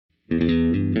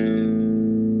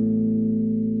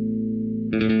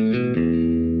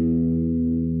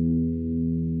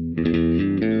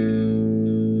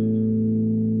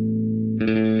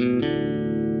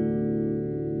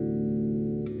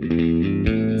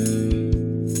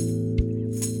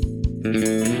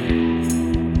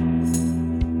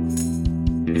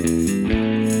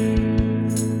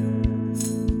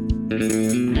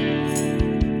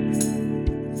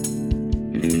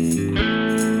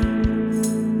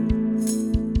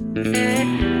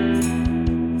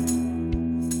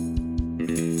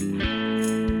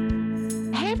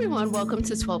Welcome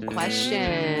to 12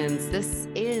 Questions. This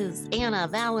is Anna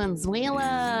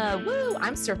Valenzuela. Woo!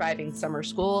 I'm surviving summer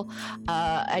school.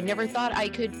 I never thought I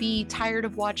could be tired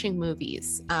of watching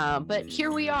movies, but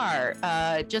here we are.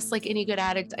 Just like any good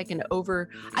addict, I can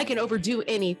overdo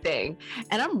anything,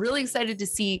 and I'm really excited to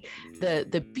see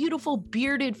the beautiful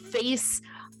bearded face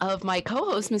of my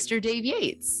co-host, Mr. Dave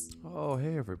Yates. Oh,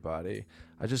 hey everybody!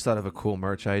 I just thought of a cool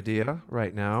merch idea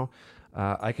right now.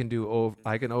 I can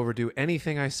overdo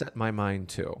anything I set my mind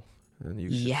to, and you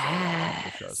should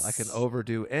yes, I can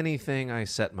overdo anything I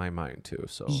set my mind to.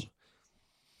 So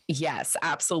yes,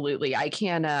 absolutely. I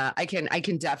can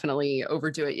definitely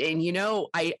overdo it. And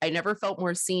I never felt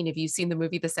more seen. Have you seen the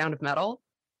movie The Sound of Metal?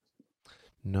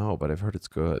 No, but I've heard it's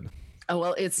good. Oh,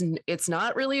 well, it's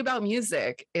not really about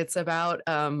music. It's about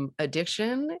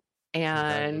addiction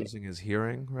and losing his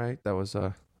hearing, right? That was a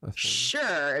thing.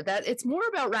 Sure, that it's more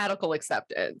about radical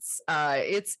acceptance.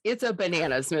 It's a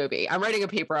bananas movie. I'm writing a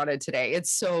paper on it today.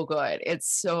 It's so good.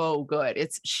 It's so good.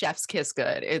 It's chef's kiss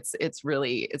good. It's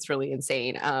really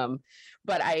insane.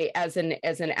 But I, as an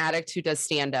addict who does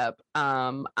stand up,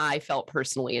 I felt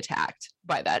personally attacked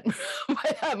by that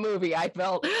by that movie. I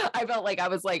felt like I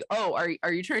was like, oh,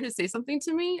 are you trying to say something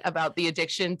to me about the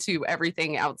addiction to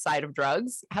everything outside of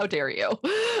drugs? How dare you?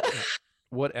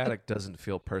 What addict doesn't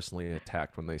feel personally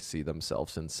attacked when they see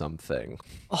themselves in something?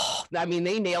 Oh, I mean,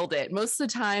 they nailed it. Most of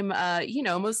the time,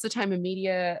 most of the time in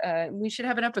media, we should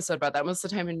have an episode about that. Most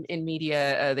of the time in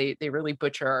media, they really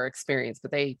butcher our experience,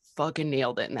 but they fucking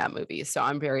nailed it in that movie. So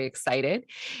I'm very excited.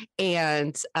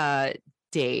 And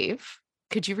Dave,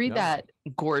 could you read that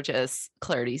gorgeous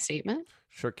clarity statement?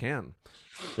 Sure can.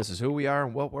 This is who we are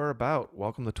and what we're about.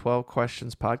 Welcome to 12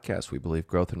 Questions Podcast. We believe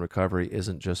growth and recovery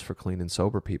isn't just for clean and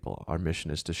sober people. Our mission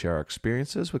is to share our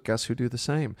experiences with guests who do the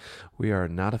same. We are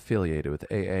not affiliated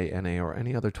with AA, NA, or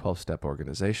any other 12-step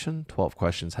organization. 12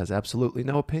 Questions has absolutely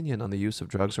no opinion on the use of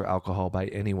drugs or alcohol by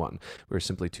anyone. We're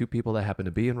simply two people that happen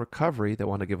to be in recovery that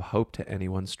want to give hope to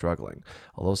anyone struggling.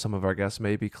 Although some of our guests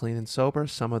may be clean and sober,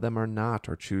 some of them are not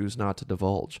or choose not to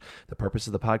divulge. The purpose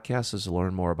of the podcast is to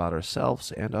learn more about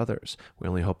ourselves and others.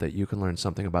 We only hope that you can learn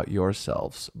something about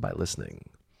yourselves by listening.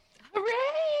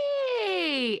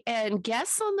 Hooray! And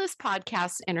guests on this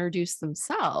podcast introduce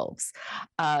themselves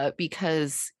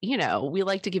because, we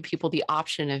like to give people the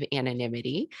option of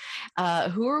anonymity.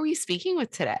 Who are we speaking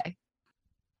with today?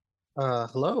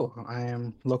 Hello, I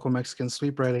am local Mexican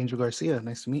sweetbread Angel Garcia.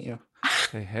 Nice to meet you.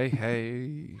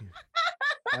 Hey.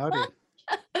 Howdy.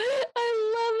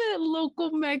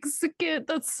 Local Mexican.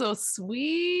 That's so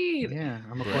sweet. Yeah,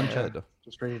 I'm a concha,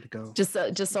 just ready to go. Just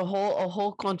a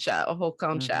whole concha.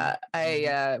 Mm-hmm.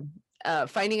 I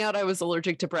finding out I was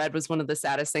allergic to bread was one of the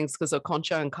saddest things because a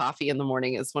concha and coffee in the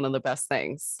morning is one of the best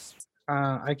things.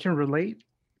 I can relate,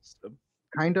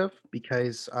 kind of,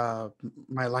 because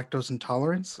my lactose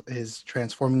intolerance is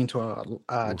transforming into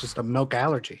just a milk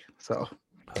allergy. So.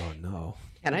 Oh no.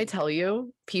 Can I tell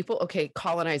you, people, okay,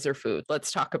 colonizer food.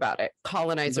 Let's talk about it.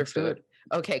 Colonizer food.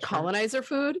 Okay, sure. Colonizer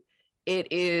food. It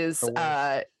is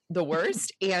the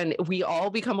worst. And we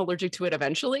all become allergic to it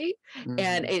eventually. Mm-hmm.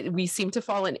 And we seem to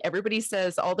fall in. Everybody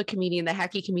says the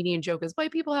hacky comedian joke is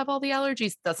white people have all the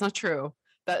allergies. That's not true.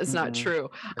 That is not true.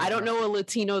 I don't know a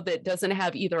Latino that doesn't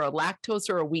have either a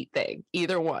lactose or a wheat thing,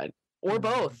 either one, or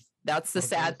both. That's the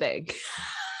sad thing.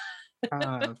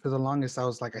 For the longest, I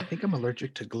was like, I think I'm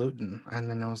allergic to gluten. And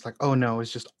then I was like, oh no,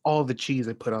 it's just all the cheese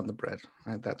I put on the bread.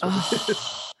 That's what it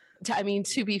is. I mean,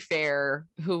 to be fair,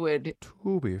 who would...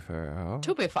 To be fair.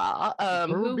 To be fair.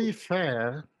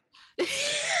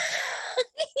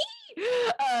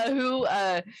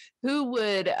 Who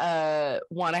would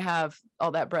want to have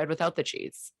all that bread without the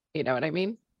cheese? You know what I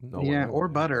mean? No, yeah, or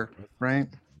butter, right?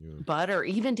 Butter,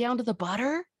 even down to the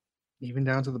butter? Even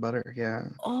down to the butter, yeah.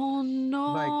 Oh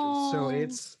no! So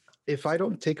it's if I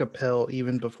don't take a pill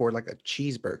even before like a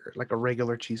cheeseburger, like a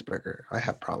regular cheeseburger, I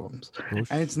have problems. And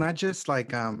it's not just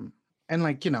like and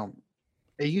like it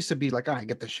used to be like I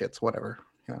get the shits, whatever,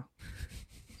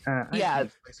 yeah.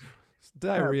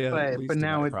 Diarrhea but leads to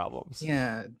now my it problems.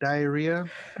 yeah, diarrhea.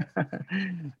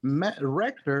 Matt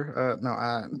Rector,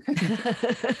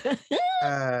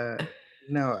 uh,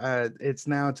 no, it's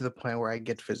now to the point where I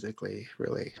get physically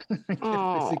really, I get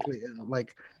Oh, physically ill.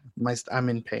 Like I'm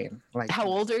in pain. Like how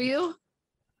old are you?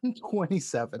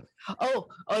 27. Oh,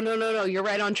 no. You're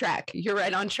right on track. You're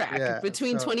right on track. Yeah,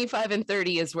 Between so 25 and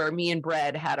 30 is where me and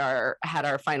Brad had our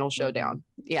final showdown.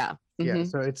 Yeah. yeah, Mhm.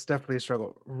 so it's definitely a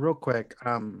struggle. Real quick,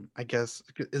 I guess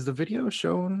is the video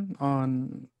shown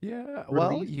on Yeah, well,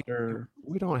 release or?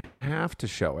 we don't have to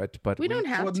show it, but We don't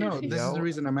have Well, to. no, if you- this is the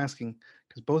reason I'm asking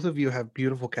because both of you have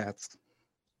beautiful cats.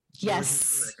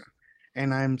 Yes.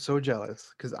 And I'm so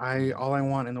jealous because all I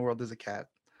want in the world is a cat.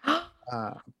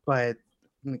 But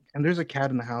and there's a cat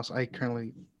in the house. I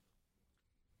currently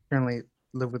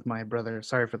live with my brother.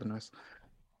 Sorry for the noise.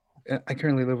 I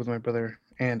currently live with my brother,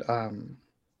 and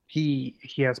he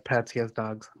has pets. He has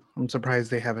dogs. I'm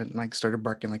surprised they haven't like started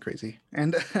barking like crazy.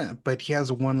 And but he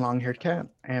has one long-haired cat,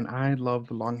 and I love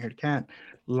the long-haired cat.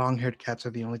 Long-haired cats are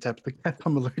the only type of cat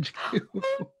I'm allergic to.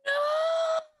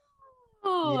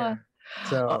 Yeah, Oh,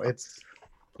 so it's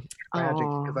tragic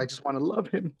because I oh. just want to love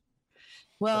him.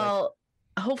 Well,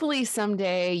 hopefully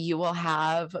someday you will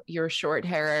have your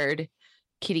short-haired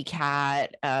kitty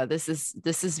cat. This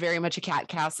is very much a cat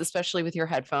cast, especially with your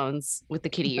headphones with the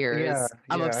kitty ears. Yeah,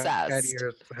 I'm cat obsessed.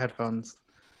 ears, headphones.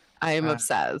 I am Uh,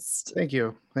 obsessed. Thank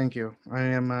you. I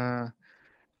am.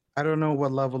 I don't know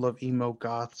what level of emo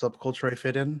goth subculture I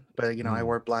fit in, but I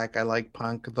wear black. I like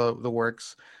punk, the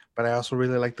works, but I also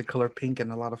really like the color pink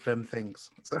and a lot of femme things.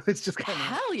 So it's just kind of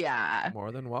Hell yeah.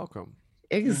 more than welcome.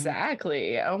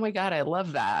 Exactly. Oh my God, I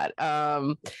love that.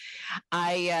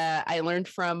 I learned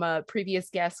from a previous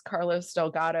guest, Carlos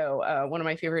Delgado. One of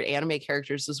my favorite anime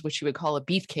characters is what you would call a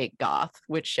beefcake goth,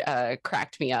 which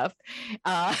cracked me up.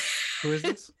 Who is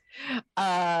this?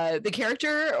 The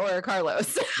character or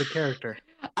Carlos? The character.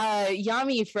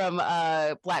 Yami from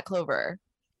Black Clover.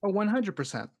 Oh,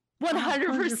 100%.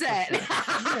 100%.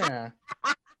 Yeah.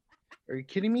 Are you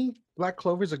kidding me? Black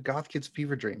Clover is a goth kid's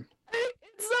fever dream.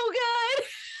 It's so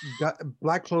good.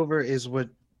 Black Clover is what.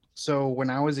 So when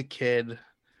I was a kid,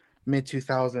 mid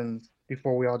 2000s,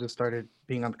 before we all just started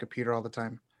being on the computer all the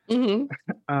time,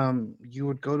 you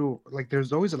would go to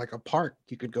there's always like a park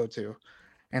you could go to,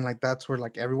 and that's where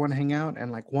everyone hang out,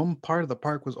 and one part of the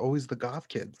park was always the goth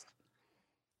kids,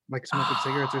 smoking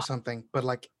cigarettes or something. But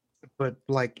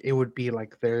it would be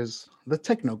there's the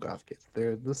techno goth kids,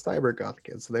 there's the cyber goth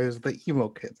kids, there's the emo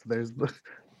kids,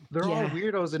 they're all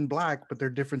weirdos in black, but they're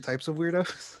different types of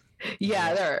weirdos.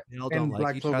 Yeah, they all don't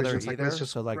like each other either. Let's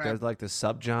just so grab. there's the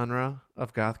subgenre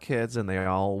of goth kids, and they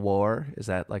all war. Is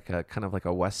that a kind of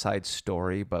a West Side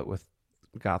Story, but with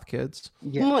goth kids?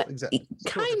 Yeah, Well, exactly.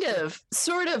 Kind of,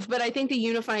 sort of, but I think the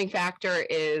unifying factor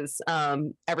is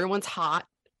everyone's hot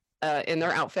in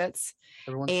their outfits,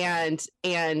 and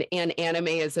anime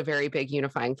is a very big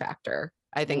unifying factor.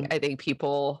 I think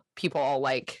people all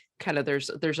kind of there's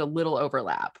a little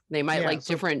overlap. They might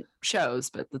different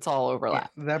shows, but it's all overlap.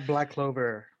 Yeah, that Black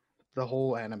Clover, the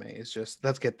whole anime is just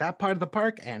let's get that part of the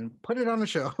park and put it on the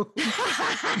show.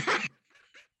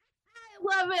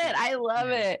 I love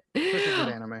it. Such a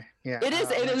good anime. Yeah, it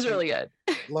is really good.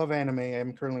 Love anime.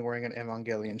 I'm currently wearing an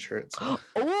Evangelion shirt. So.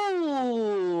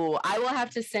 Oh, I will have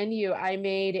to send you. I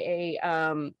made a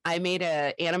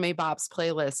Anime Bops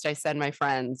playlist. I send my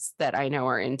friends that I know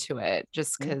are into it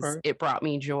just because it brought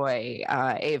me joy.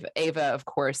 Ava, of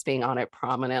course, being on it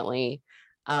prominently.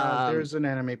 There's an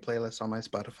anime playlist on my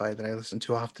Spotify that I listen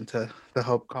to often to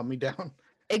help calm me down.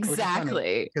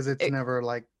 Exactly, because it's never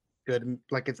good.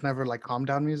 It's nenever calm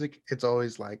down music. It's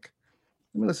always let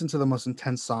me listen to the most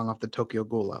intense song off the Tokyo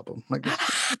Ghoul album.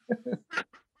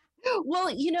 Well,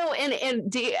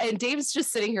 and Dave's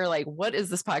just sitting here what is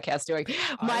this podcast doing?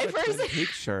 My first Peak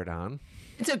shirt on.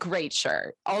 It's a great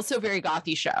shirt. Also very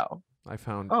gothy show. I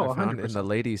found 100%. in the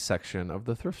ladies section of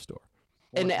the thrift store.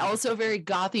 And also very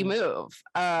gothy move.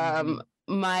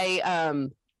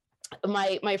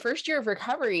 My first year of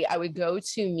recovery, I would go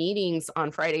to meetings on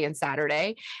Friday and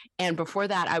Saturday. And before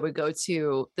that, I would go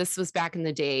to, this was back in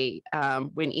the day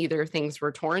when either things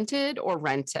were torrented or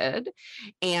rented.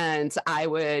 And I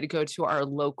would go to our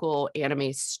local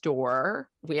anime store.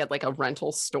 We had a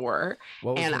rental store.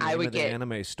 What was and the name I would of the get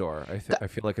anime store? I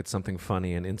feel like it's something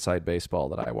funny in Inside Baseball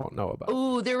that I won't know about.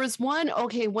 Oh, there was one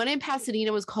in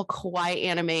Pasadena was called Kawaii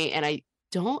Anime. And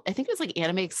I think it was like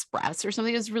Anime Express or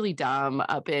something. It was really dumb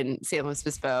up in San Luis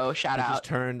Obispo. Shout They out. just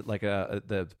turned like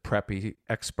the preppy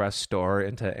express store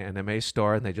into anime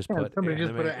store, and they just put somebody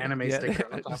just put an anime sticker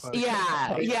on top of it.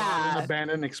 Yeah, yeah. An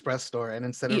abandoned express store, and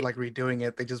instead of like redoing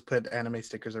it, they just put anime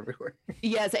stickers everywhere.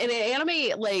 Yes, and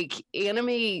an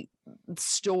anime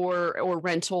store or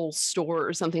rental store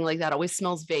or something like that always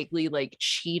smells vaguely like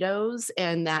Cheetos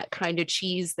and that kind of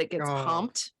cheese that gets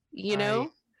pumped. You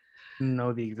know.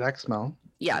 Know the exact smell.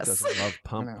 Yes. Who doesn't love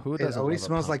pump? Who doesn't? It always love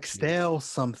smells like cheese? stale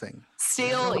something.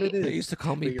 Stale. They used to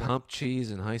call me pump cheese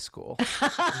in high school.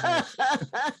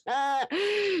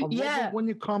 Yeah. When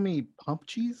you call me pump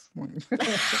cheese.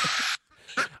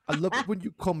 I love it when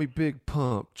you call me big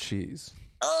pump cheese.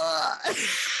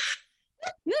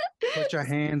 Put your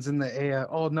hands in the air.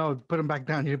 Oh no! Put them back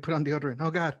down. You put on deodorant. Oh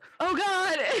god. Oh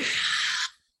god.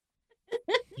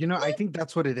 I think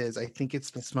that's what it is. I think it's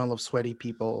the smell of sweaty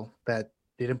people that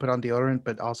didn't put on deodorant,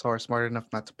 but also are smart enough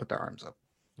not to put their arms up.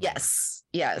 Yes.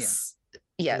 It's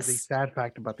a sad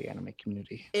fact about the anime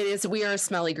community. It is. We are a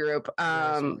smelly group.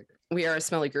 We are a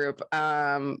smelly group.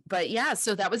 But yeah,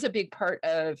 so that was a big part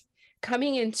of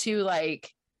coming into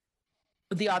like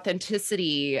the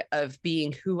authenticity of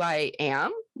being who I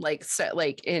am,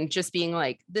 and just being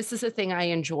like, this is a thing I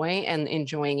enjoy and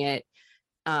enjoying it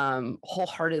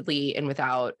wholeheartedly and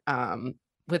without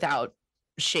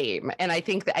shame. And I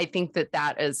think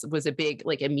that was a big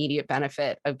like immediate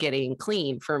benefit of getting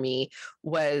clean for me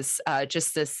was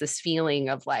just this feeling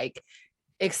of like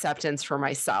acceptance for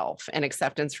myself and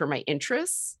acceptance for my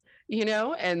interests,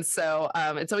 and so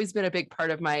it's always been a big part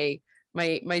of my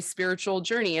spiritual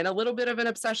journey and a little bit of an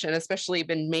obsession, especially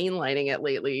been mainlining it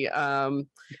lately. You've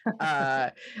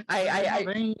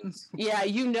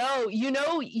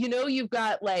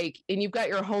got you've got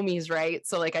your homies, right?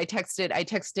 So like I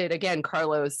texted again,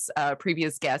 Carlos,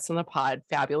 previous guest on the pod,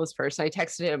 fabulous person. I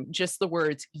texted him just the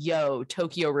words, "Yo,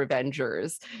 Tokyo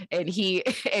Revengers." And he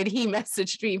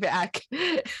messaged me back,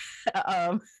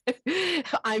 I'm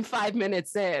 5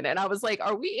 minutes in. And I was like,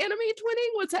 are we anime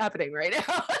twinning? What's happening right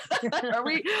now? Are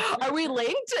we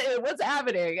linked? What's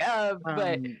happening?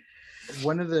 But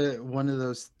one of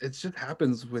those, it just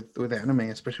happens with anime,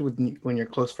 especially when you're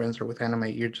close friends or with anime.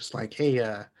 You're just like, hey,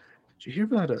 did you hear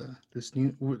about this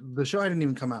new the show? I didn't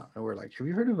even come out, and we're like, have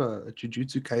you heard of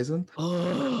Jujutsu Kaisen?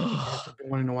 I've been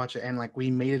wanting to watch it, and like we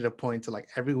made it a point to like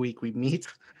every week we meet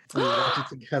and we watch it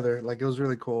together. Like it was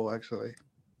really cool, actually.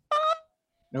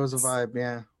 It was a vibe.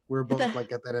 Yeah, we were both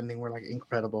like at that ending. We're like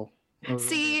incredible.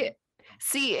 See,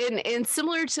 and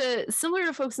similar to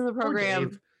folks in the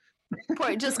program,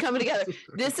 just coming together.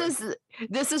 This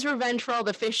is revenge for all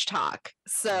the fish talk.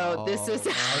 So this is.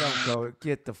 I don't go.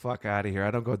 Get the fuck out of here.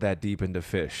 I don't go that deep into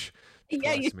fish.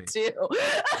 Yeah, you do.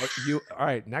 All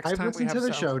right. Next time we have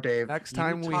the show, Dave. Next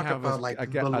time we have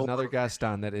another guest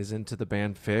on that is into the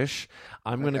band Fish,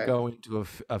 I'm going to go into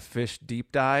a fish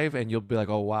deep dive, and you'll be like,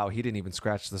 "Oh wow, he didn't even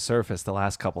scratch the surface the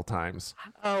last couple times."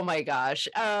 Oh my gosh.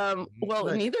 Well,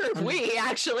 neither have we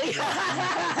actually.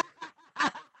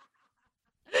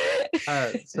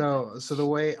 So the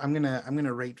way I'm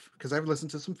gonna rate, because I've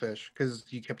listened to some Fish because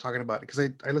you kept talking about it, because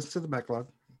I listened to the backlog.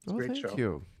 It's a great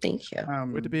show. Thank you.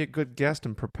 Way to be a good guest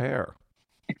and prepare.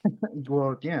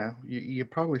 Well, yeah, you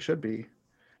probably should be.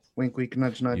 Wink, wink,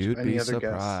 nudge, nudge. You'd any be other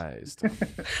surprised. I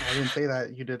didn't say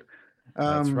that. You did.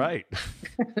 That's right.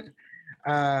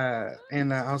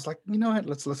 And I was like, you know what?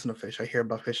 Let's listen to Fish. I hear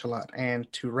about Fish a lot,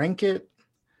 and to rank it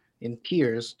in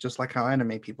tiers, just like how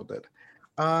anime people did.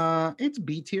 It's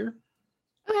B tier.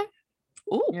 Okay.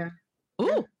 Ooh. Yeah. Ooh.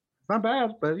 Yeah. It's not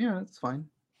bad, but yeah, it's fine.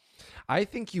 I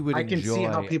think you would enjoy. I can see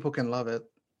how people can love it.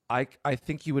 I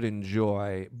think you would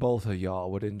enjoy, both of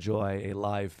y'all would enjoy a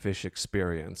live Fish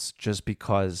experience, just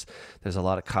because there's a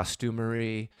lot of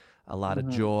costumery, a lot of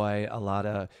joy, a lot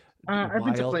of I've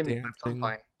been to wild Flaming Lips. I'm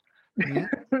fine.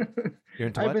 You're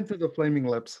into I've been to the Flaming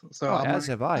Lips, so as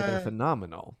have I. They're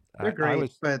phenomenal. They're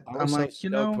great, but I'm like,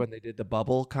 when they did the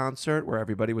Bubble concert where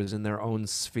everybody was in their own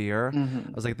sphere,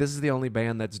 I was like, this is the only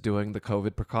band that's doing the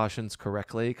COVID precautions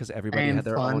correctly, because everybody had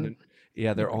their own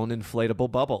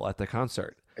inflatable bubble at the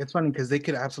concert. It's funny because they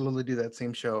could absolutely do that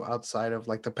same show outside of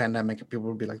like the pandemic, and people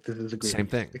would be like, "This is a great same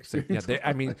thing."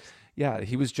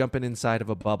 He was jumping inside of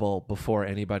a bubble before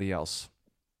anybody else.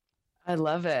 I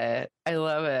love it.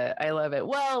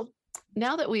 Well,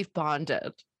 now that we've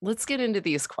bonded, let's get into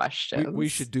these questions. We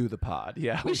should do the pod.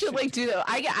 Yeah, we should do that.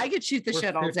 I could shoot the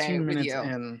shit all day with you.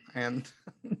 And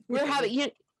we're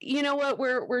having you know what,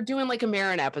 we're doing like a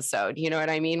Marin episode, you know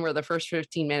what I mean, where the first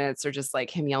 15 minutes are just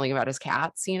like him yelling about his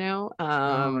cats,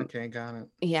 okay, got it.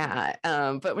 Yeah.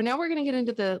 But now we're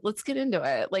gonna let's get into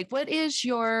it. Like, what is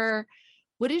your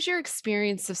what is your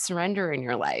experience of surrender in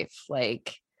your life?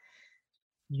 Like,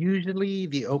 Usually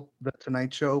the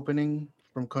Tonight Show opening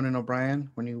from Conan O'Brien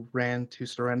when you ran to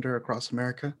surrender across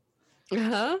America.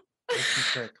 huh?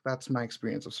 That's my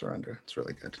experience of surrender. It's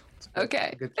really good. Okay.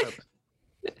 A good clip.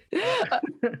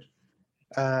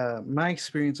 My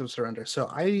experience of surrender. So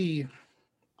I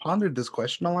pondered this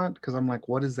question a lot because I'm like,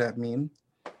 what does that mean?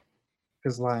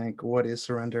 Because like, what is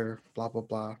surrender? Blah blah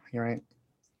blah. You're right.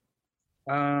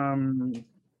 Um,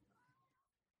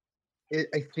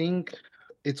 I think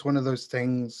it's one of those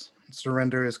things.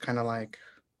 Surrender is kind of like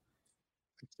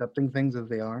accepting things as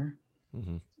they are.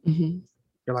 Mm-hmm. Mm-hmm.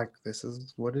 You're like, this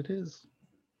is what it is,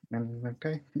 and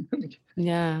okay.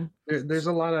 Yeah. There's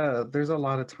a lot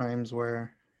of times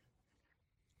where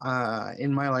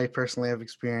in my life personally I've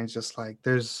experienced just like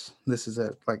this is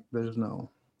it, like there's no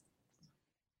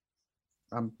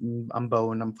I'm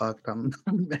boned, I'm fucked, I'm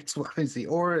XYZ,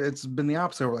 or it's been the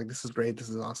opposite where like this is great, this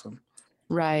is awesome.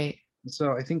 Right.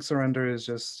 So I think surrender is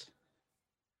just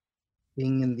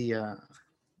being in the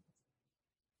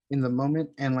moment,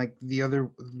 and like the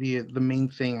main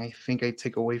thing I think I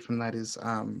take away from that is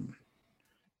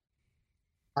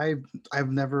I've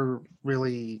never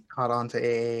really caught on to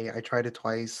AA. I tried it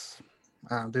twice.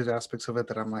 There's aspects of it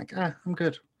that I'm like, I'm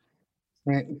good.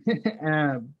 Right.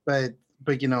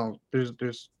 But you know, there's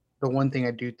the one thing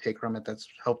I do take from it that's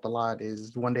helped a lot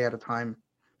is one day at a time.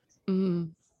 Mm-hmm.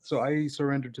 So I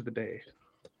surrender to the day,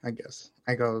 I guess.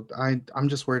 I'm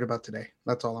just worried about today.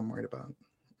 That's all I'm worried about.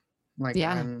 Like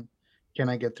Yeah. can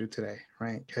I get through today?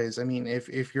 Right? Because I mean,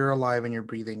 if you're alive and you're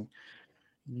breathing,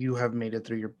 you have made it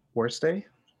through your worst day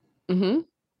Mm-hmm.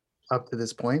 up to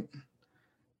this point.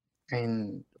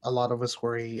 And a lot of us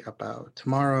worry about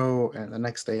tomorrow and the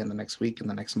next day and the next week and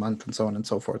the next month and so on and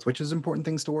so forth, which is important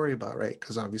things to worry about, right?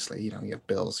 Because obviously, you know, you have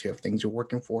bills, you have things you're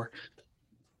working for,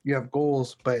 you have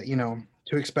goals, but you know,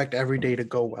 to expect every day to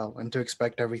go well and to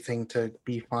expect everything to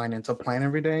be fine and to plan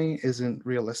every day isn't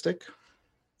realistic.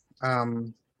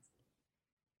 Um,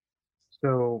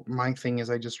 so my thing is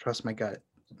I just trust my gut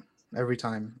every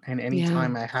time. And Yeah.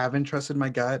 anytime I haven't trusted my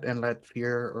gut and let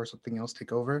fear or something else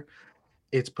take over,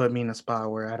 it's put me in a spot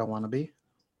where I don't want to be.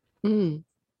 Mm.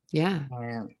 Yeah.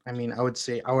 And I mean, I would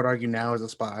argue now is a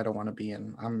spot I don't want to be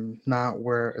in. I'm not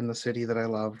where in the city that I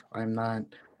love. I'm not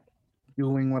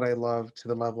doing what I love to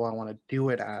the level I want to do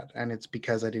it at. And it's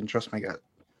because I didn't trust my gut.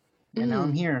 And now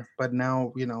I'm Mm. here. But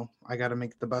now, you know, I got to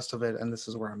make the best of it. And this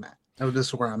is where I'm at. Oh, this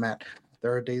is where I'm at.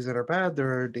 There are days that are bad.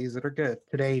 There are days that are good.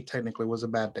 Today technically was a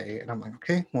bad day. And I'm like,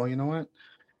 okay, well, you know what?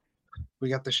 We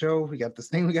got the show. We got this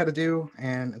thing we got to do.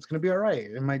 And it's going to be all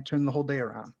right. It might turn the whole day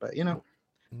around. But, you know,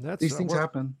 That's these things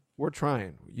happen. we're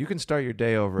trying. You can start your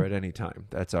day over at any time.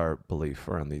 That's our belief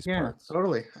around these Yeah, parts.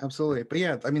 totally. Absolutely. But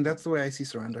yeah, I mean, that's the way I see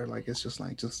surrender. Like, it's just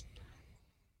like, just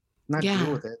not deal Yeah.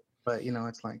 with it. But, you know,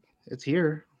 it's like, it's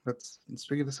here. Let's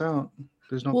figure this out.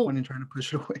 There's no Well, point in trying to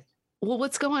push it away. well,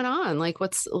 what's going on? Like,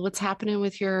 what's happening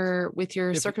with your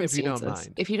If circumstances? you don't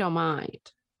mind. If you don't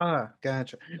mind. Ah,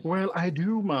 gotcha. Well, I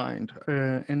do mind.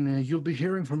 And you'll be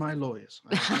hearing from my lawyers.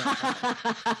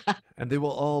 And they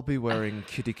will all be wearing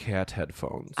kitty cat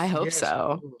headphones. I hope Yes, so.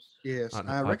 of course. Yes, On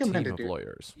I a recommend team it, of dude.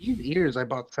 lawyers. These ears I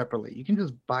bought separately. You can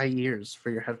just buy ears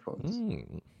for your headphones.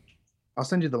 Mm. I'll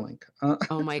send you the link.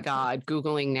 Oh my God,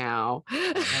 Googling now.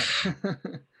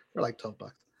 They're like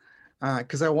 $12.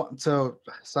 Because I want, so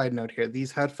side note here,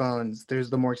 these headphones, there's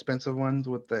the more expensive ones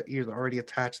with the ears already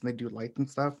attached and they do lights and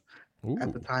stuff.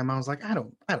 At the Ooh. time I was like, I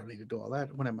don't need to do all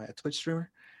that. What am I, a Twitch streamer?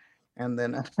 And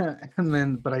then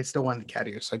but I still wanted cat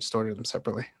ears, so I just ordered them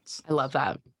separately. I love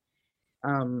that.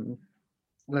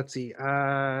 Let's see.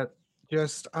 It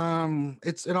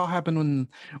all happened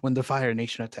when the Fire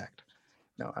Nation attacked.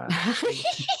 No,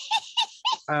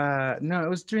 no, it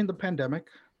was during the pandemic.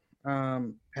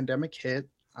 Pandemic hit.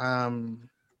 I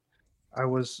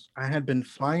had been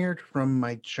fired from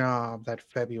my job that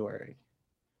February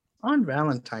on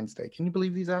Valentine's Day. Can you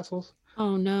believe these assholes?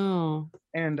 Oh no.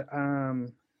 And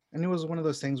it was one of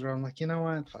those things where I'm like, you know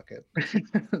what, fuck it,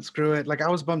 screw it. Like I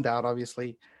was bummed out,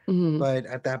 obviously, but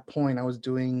at that point I was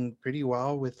doing pretty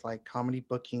well with like comedy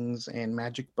bookings and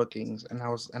magic bookings, and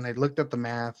I looked at the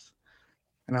math,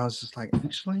 and I was just like,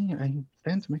 actually, I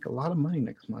stand to make a lot of money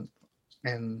next month.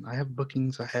 And I have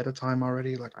bookings ahead of time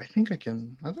already. Like I think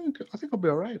I'll be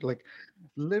all right. Like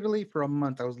literally for a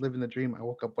month I was living the dream. I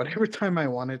woke up whatever time I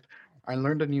wanted. I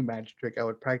learned a new magic trick. I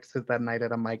would practice it that night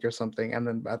at a mic or something. And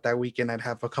then at that weekend I'd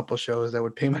have a couple shows that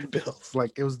would pay my bills.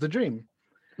 Like it was the dream.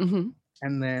 Mm-hmm.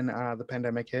 And then the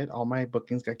pandemic hit. All my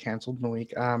bookings got canceled in a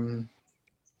week. I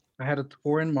had a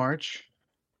tour in March.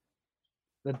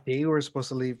 The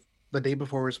day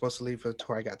before we were supposed to leave for the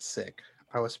tour, I got sick.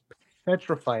 I was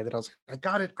petrified that I was like, I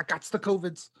got it. I got the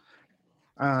COVIDs.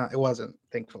 It wasn't,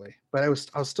 thankfully, but I was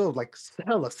still like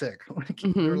hella sick. Like they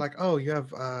were Mhm. like, oh, you have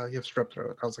strep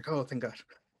throat. I was like, oh, thank God.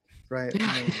 Right.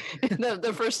 And then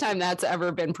The first time that's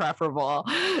ever been preferable.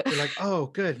 you're like, oh,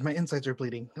 good. My insides are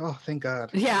bleeding. Oh, thank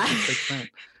God. Yeah. Fix that.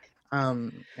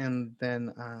 And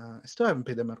then I still haven't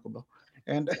paid the medical bill.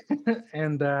 And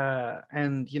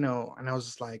and you know, and I was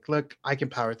just like, look, I can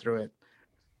power through it,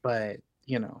 but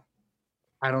you know,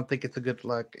 I don't think it's a good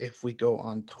look if we go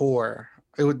on tour.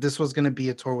 This was going to be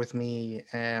a tour with me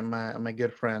and my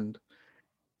good friend,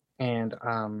 and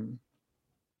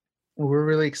we were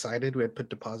really excited. We had put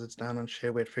deposits down on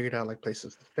shit. We had figured out like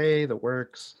places to stay, the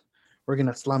works. We're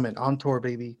gonna slum it on tour,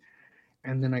 baby.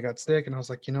 And then I got sick, and I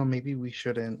was like, you know, maybe we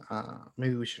shouldn't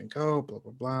go, blah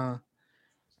blah blah.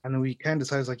 And then we kind of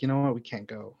decided, like, you know what, we can't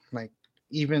go. Like,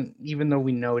 even though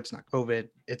we know it's not COVID,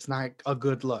 it's not a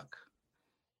good look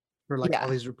for like all Yeah.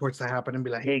 these reports that happen and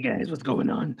be like, hey guys, what's going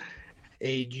on?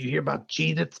 Hey, did you hear about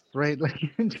Cheez-Its? Right? Like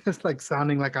just like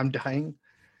sounding like I'm dying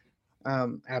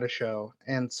at a show.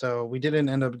 And so we didn't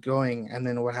end up going. And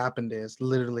then what happened is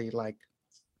literally like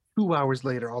 2 hours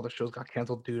later, all the shows got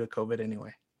canceled due to COVID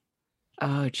anyway.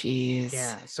 Oh, geez.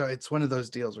 Yeah. So it's one of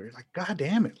those deals where you're like, God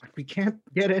damn it. Like we can't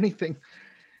get anything.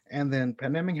 And then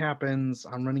pandemic happens.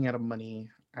 I'm running out of money.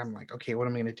 I'm like, okay, what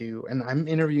am I gonna do? And I'm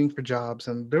interviewing for jobs.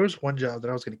 And there was one job that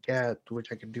I was gonna get,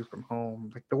 which I could do from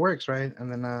home, like the works, right?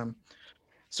 And then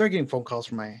started getting phone calls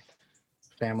from my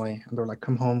family, and they're like,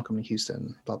 come home, come to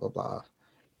Houston, blah blah blah.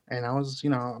 And I was, you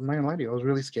know, I'm not gonna lie to you, I was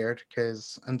really scared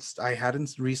because I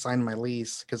hadn't re-signed my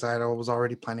lease because I was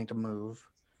already planning to move.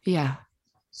 Yeah.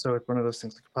 So it's one of those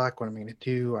things like, fuck, what am I gonna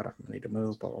do? I don't need to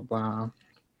move, blah blah blah.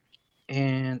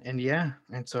 And yeah,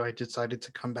 and so I decided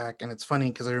to come back. And it's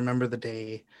funny because I remember the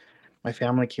day my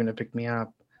family came to pick me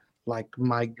up, like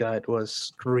my gut was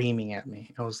screaming at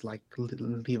me. I was like, leave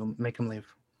him, make him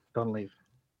leave, don't leave.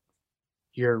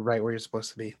 You're right where you're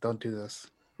supposed to be. Don't do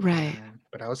this. Right.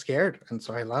 But I was scared, and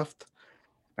so I left.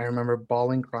 I remember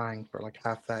bawling, crying for like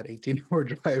half that 18-hour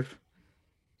drive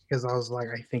because I was like,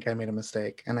 I think I made a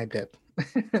mistake, and I did,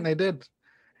 and I did.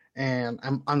 And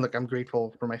I'm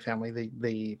grateful for my family.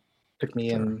 They took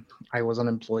me in. I was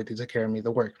unemployed. They took care of me.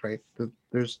 The work, right?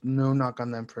 There's no knock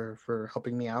on them for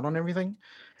helping me out on everything.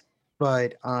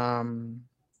 But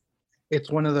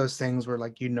it's one of those things where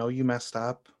like you know you messed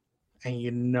up, and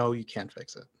you know you can't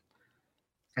fix it,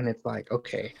 and it's like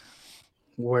okay,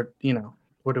 what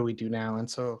what do we do now? And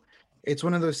so it's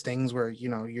one of those things where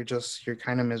you're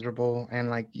kind of miserable,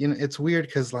 and like it's weird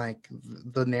because like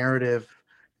the narrative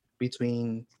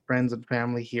between friends and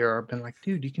family here have been like,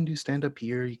 dude, you can do stand up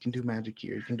here, you can do magic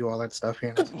here, you can do all that stuff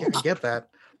here. And I was like, yeah, I get that.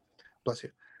 Bless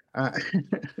you. Uh,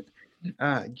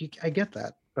 I get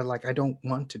that, but like I don't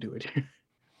want to do it here.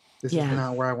 This is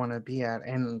not where I want to be at.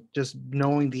 And just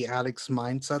knowing the addict's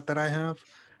mindset that I have,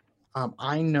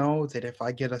 I know that if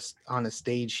I get on a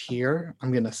stage here,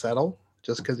 I'm gonna settle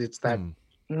just because it's that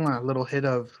little hit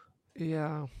of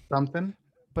something,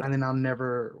 but and then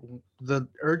the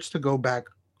urge to go back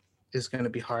is gonna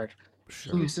be hard.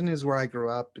 Sure. Houston is where I grew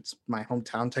up. It's my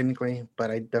hometown technically,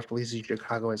 but I definitely see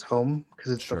Chicago as home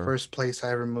because it's the first place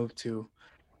I ever moved to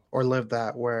or lived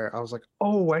at where I was like,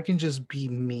 oh, I can just be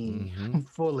me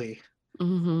fully,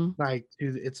 like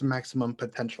to its maximum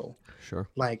potential. Sure.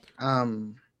 Like,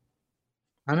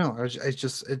 I don't know.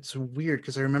 It's weird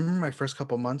because I remember my first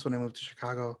couple months when I moved to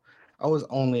Chicago, I was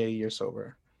only a year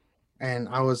sober, and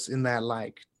I was in that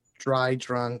like dry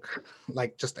drunk,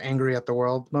 like just angry at the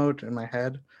world mode in my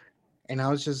head. And I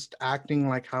was just acting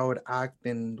like how I would act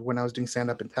when I was doing stand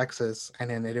up in Texas, and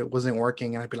then it wasn't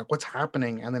working. And I'd be like, what's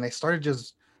happening? And then I started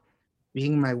just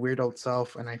being my weird old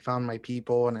self, and I found my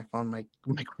people, and I found my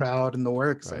crowd and the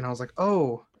works. Right. And I was like,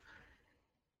 oh,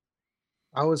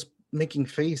 I was making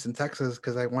face in Texas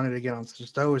because I wanted to get on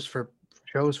shows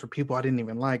for people I didn't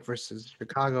even like versus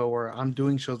Chicago where I'm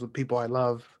doing shows with people I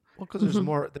love. Well, because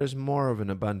there's more of an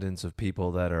abundance of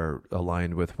people that are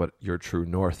aligned with what your true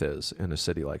north is in a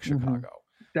city like Chicago.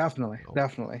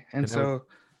 Definitely. And so,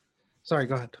 sorry,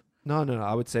 go ahead. No.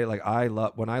 I would say like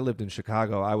when I lived in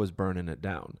Chicago, I was burning it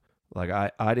down. Like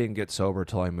I didn't get sober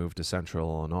till I moved to Central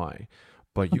Illinois.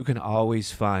 But you can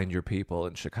always find your people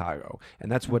in Chicago. And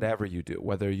that's whatever you do,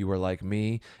 whether you were like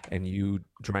me and you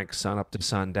drank sun up to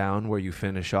sundown where you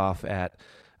finish off at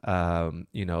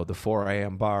the 4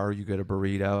 a.m. bar, you get a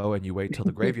burrito and you wait till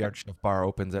the graveyard shift bar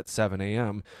opens at 7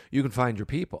 a.m. You can find your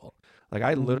people. Like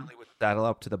I literally would saddle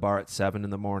up to the bar at 7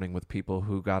 in the morning with people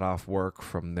who got off work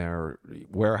from their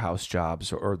warehouse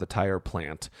jobs or the tire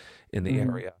plant in the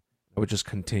area. I would just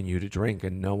continue to drink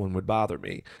and no one would bother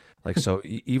me. Like, so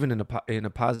even in a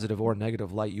positive or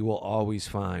negative light, you will always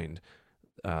find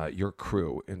your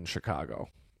crew in Chicago.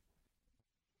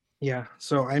 Yeah,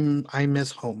 so I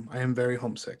miss home. I am very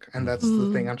homesick, and that's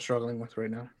the thing Mm. I'm struggling with right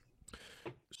now.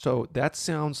 So that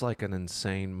sounds like an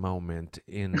insane moment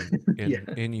in Yeah.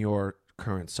 in your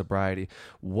current sobriety.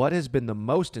 What has been the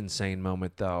most insane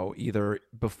moment though, either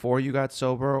before you got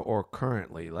sober or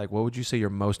currently? Like what would you say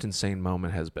your most insane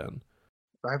moment has been?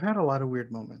 I've had a lot of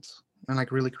weird moments and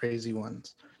like really crazy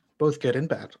ones, both good and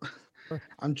bad. Sure.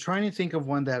 I'm trying to think of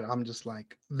one that I'm just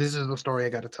like, this is the story I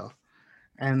got to tell.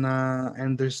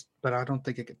 And there's but I don't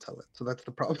think I could tell it. So that's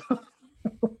the problem.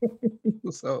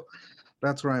 So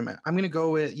that's where I'm at. I'm gonna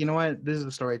go with, you know what? This is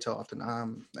the story I tell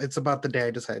often. It's about the day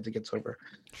I decided to get sober.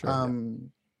 Sure. Yeah.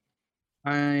 Um,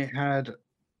 I had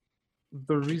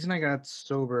the reason I got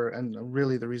sober, and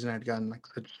really the reason I'd gotten like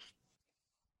such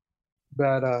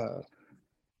bad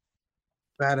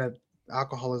bad at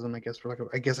alcoholism, I guess, for like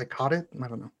I guess I caught it. I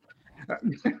don't know.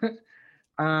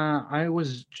 I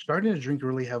was starting to drink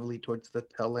really heavily towards the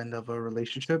tail end of a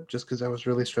relationship, just because I was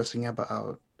really stressing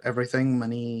about everything,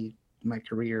 money, my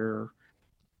career,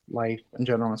 life in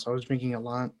general. So I was drinking a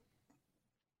lot,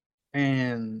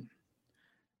 and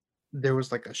there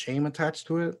was like a shame attached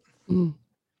to it. Mm.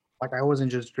 Like I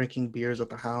wasn't just drinking beers at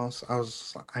the house.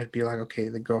 I'd be like, okay,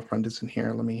 the girlfriend isn't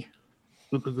here. Let me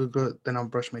good, good, good, good. Then I'll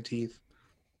brush my teeth.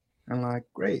 And like,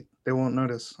 great, they won't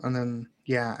notice. And then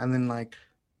yeah, and then like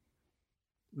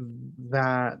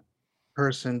that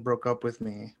person broke up with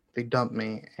me. They dumped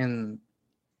me, and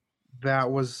that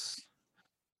was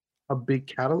a big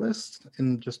catalyst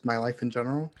in just my life in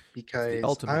general It's the because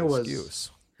ultimate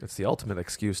excuse. It's the ultimate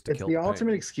excuse to it's kill the the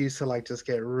ultimate pain. excuse to like just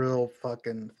get real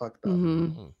fucking fucked up. Hmm.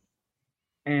 Mhm.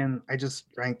 And I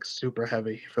just drank super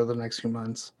heavy for the next few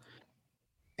months.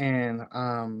 And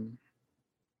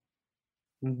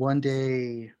one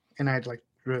day, and I'd like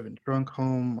driven drunk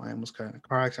home. I almost got in a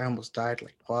car accident. I almost died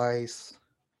like twice. Isn't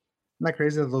that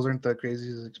crazy that those aren't the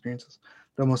craziest experiences,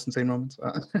 the most insane moments?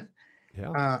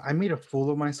 Yeah. I made a fool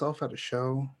of myself at a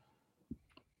show,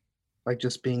 like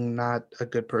just being not a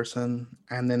good person.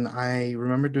 And then I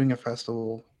remember doing a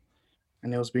festival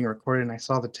and it was being recorded and I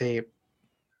saw the tape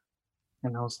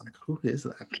and I was like, who is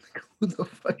that? Like, who the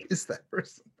fuck is that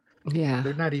person? Yeah.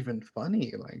 They're not even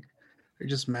funny. Like they're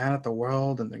just mad at the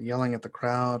world and they're yelling at the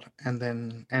crowd. And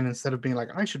instead of being like,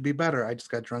 I should be better, I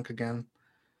just got drunk again.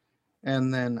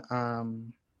 And then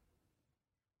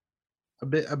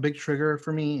a big trigger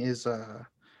for me is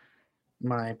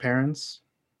my parents,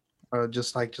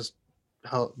 just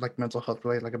health, like mental health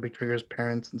related, like a big trigger is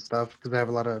parents and stuff because they have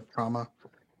a lot of trauma.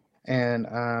 And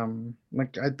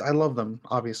like I love them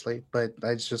obviously, but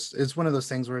it's one of those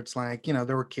things where it's like,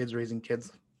 there were kids raising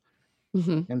kids.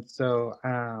 Hmm. And so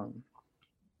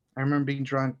I remember being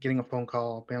drunk, getting a phone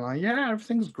call, being like, yeah,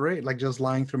 everything's great, like just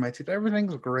lying through my teeth,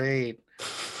 everything's great.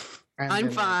 And I'm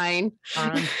then like, fine.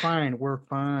 I'm fine, we're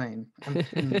fine.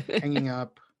 And hanging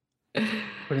up,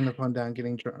 putting the phone down,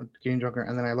 getting drunker.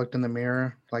 And then I looked in the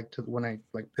mirror, like to when I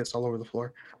like pissed all over the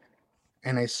floor,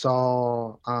 and I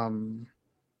saw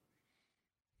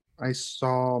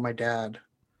my dad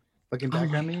looking Oh back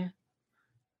my at me,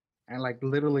 and like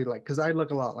literally like because I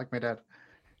look a lot like my dad,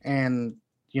 and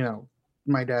you know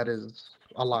my dad is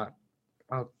a lot.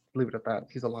 I'll leave it at that.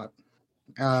 He's a lot.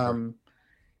 Sure. Um,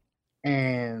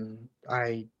 and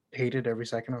I hated every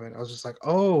second of it. I was just like,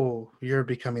 oh, you're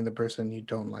becoming the person you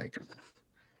don't like.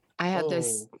 I had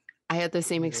this Oh, I had the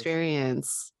same yes.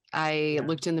 experience. I Yeah.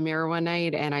 looked in the mirror one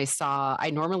night and I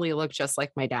normally look just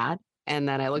like my dad. And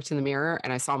then I looked in the mirror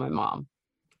and I saw my mom.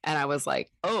 And I was like,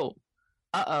 oh,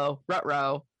 uh-oh,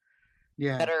 rut-row.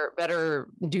 Yeah. Better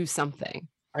do something,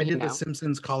 I you did the know?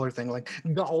 Simpsons collar thing, like,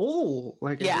 oh,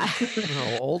 like I Yeah. did.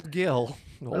 Oh, old Gil.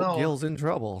 Old No, Gil's in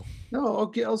trouble. no,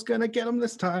 okay, I was gonna get him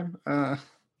this time.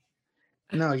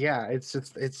 No, yeah, it's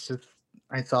just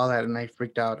I saw that and I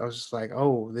freaked out. I was just like,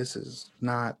 oh, this is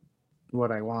not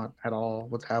what I want at all.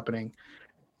 What's happening?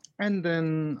 And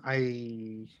then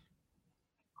I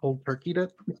cold turkeyed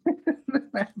it.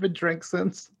 I haven't drank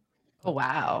since. Oh,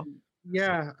 wow.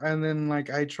 Yeah, and then like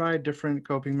I tried different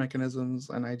coping mechanisms,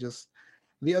 and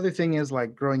the other thing is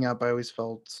like growing up, I always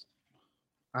felt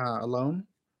alone.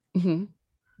 Hmm.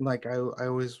 Like I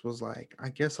always was like, I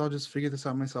guess I'll just figure this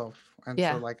out myself. And so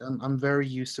Yeah. like I'm very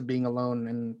used to being alone,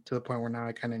 and to the point where now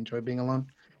I kind of enjoy being alone.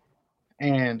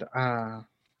 And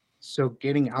so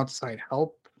getting outside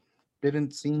help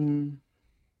didn't seem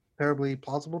terribly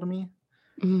plausible to me.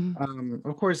 Hmm.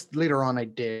 Of course, later on I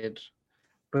did,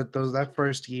 but those that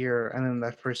first year, and then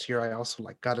that first year I also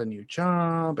like got a new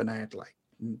job, and I had like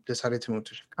decided to move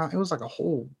to Chicago. It was like a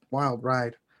whole wild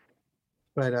ride.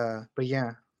 But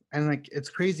yeah, And like it's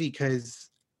crazy because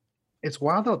it's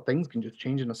wild how things can just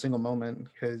change in a single moment.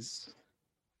 Because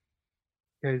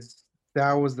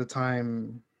that was the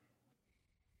time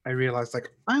I realized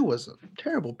like I was a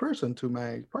terrible person to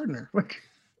my partner. Like,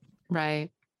 Right.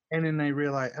 and then I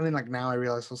realized, and then like now I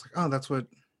realize I was like, oh, that's what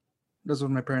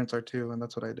my parents are too, and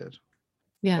that's what I did.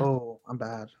 Yeah. Oh, I'm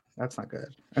bad. That's not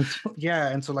good. And so, yeah,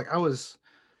 and so like I was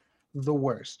the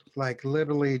worst. Like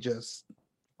literally just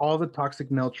all the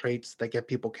toxic male traits that get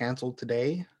people canceled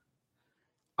today,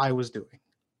 I was doing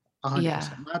Yeah.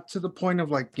 100%. Not to the point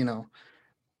of like,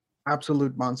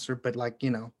 absolute monster, but like,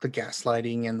 the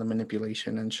gaslighting and the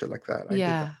manipulation and shit like that. I did that.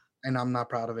 Yeah. And I'm not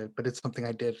proud of it, but it's something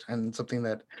I did and something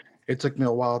that it took me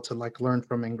a while to like learn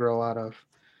from and grow out of.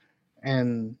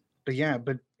 And but yeah,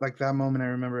 but like that moment I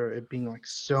remember it being like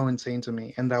so insane to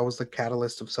me. And that was the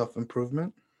catalyst of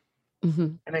self-improvement. Hmm.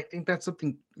 And I think that's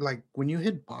something like when you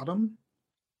hit bottom,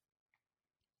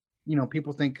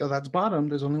 people think, oh, that's bottom.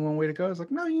 There's only one way to go. It's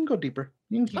like, no, you can go deeper.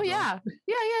 You can Oh keep going. yeah.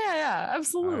 Yeah.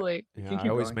 Absolutely. You Yeah, can I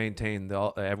keep always going. maintain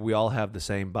we all have the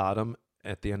same bottom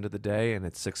at the end of the day, and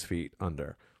it's 6 feet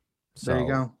under. There you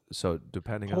go. So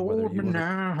depending on whether Hold you me want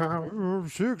now. to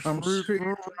 6 I'm feet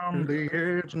sitting on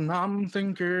the edge and I'm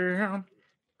thinking,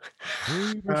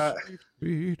 maybe uh, 6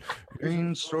 feet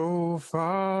ain't so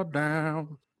far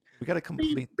down. we got to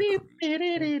complete the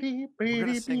creed. We're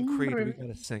gonna sing Creed. We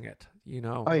gotta sing it.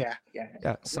 Oh yeah, yeah. Yeah. We're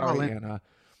all Sorry, in. Anna.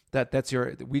 That's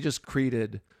your. We just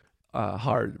creeded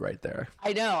hard right there.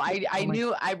 I know. I Oh my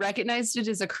knew I recognized it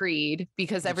as a creed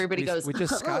because everybody goes. We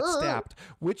just Scott Stapped,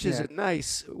 which is a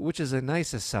nice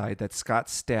aside that Scott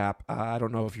Stapp. I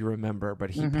don't know if you remember,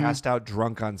 but he passed out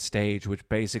drunk on stage, which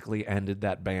basically ended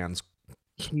that band's.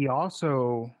 He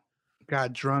also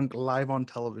got drunk live on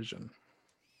television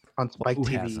on Spike Who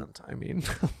TV. hasn't? I mean,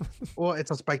 Well, it's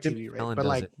on Spike Jimmy TV, right? Fallon But does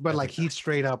like, it but every like, he night.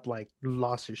 straight up like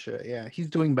lost his shit. Yeah, he's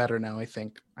doing better now. I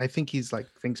think. I think he's like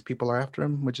thinks people are after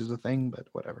him, which is a thing. But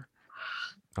whatever.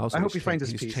 Also, I hope he finds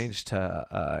his he's peace. changed to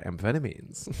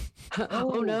amphetamines.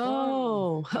 Oh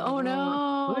no. Oh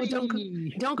no.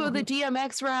 Don't go the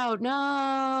DMX route. Oh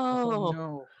No.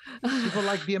 no. People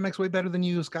like DMX way better than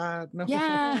you, Scott. No.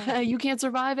 Yeah, you can't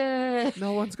survive it.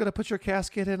 No one's gonna put your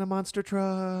casket in a monster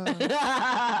truck.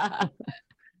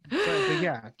 But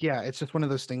yeah, it's just one of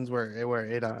those things where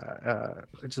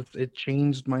it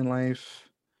changed my life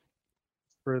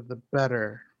for the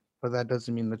better, but that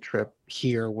doesn't mean the trip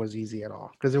here was easy at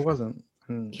all because it wasn't.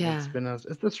 And Yeah.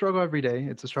 it's a struggle every day.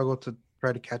 It's a struggle to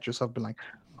try to catch yourself and like,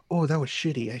 oh, that was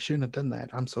shitty. I shouldn't have done that.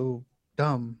 I'm so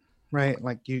dumb, right?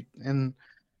 Like you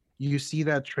see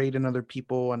that trait in other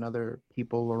people and other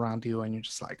people around you, and you're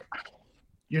just like,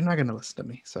 you're not gonna listen to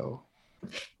me. So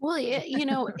Well,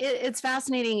 it's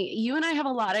fascinating. You and I have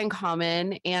a lot in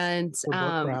common, and we're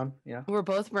both brown. Yeah. we're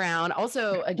both brown.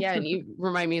 Also, again, you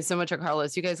remind me so much of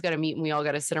Carlos. You guys got to meet, and we all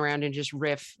got to sit around and just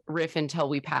riff until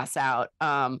we pass out.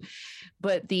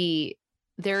 But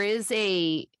there's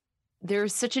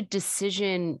such a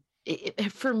decision.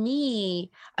 For me,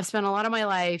 I've spent a lot of my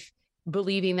life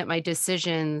believing that my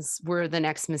decisions were the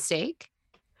next mistake,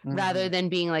 rather than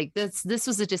being like, this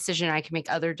was a decision I can make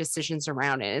other decisions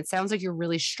around it. It sounds like you're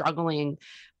really struggling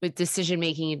with decision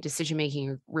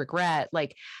making regret.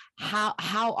 Like how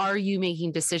are you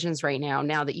making decisions right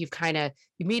now that you've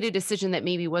made a decision that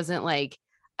maybe wasn't like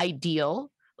ideal?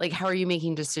 Like how are you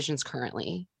making decisions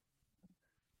currently?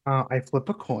 I flip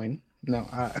a coin. No.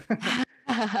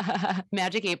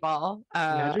 Magic 8 Ball.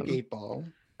 Magic 8 Ball.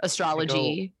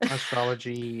 Astrology.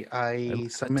 Astrology. I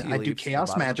do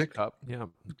chaos magic. Yeah.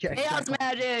 Chaos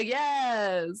magic.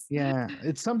 Yes. Yeah,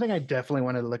 it's something I definitely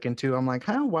want to look into. I'm like,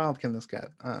 how wild can this get?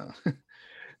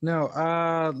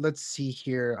 No. Let's see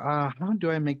here. How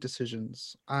do I make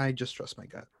decisions? I just trust my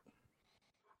gut.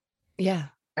 Yeah.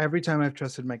 Every time I've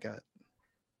trusted my gut,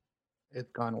 it's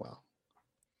gone well.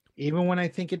 Even when I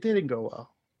think it didn't go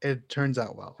well, it turns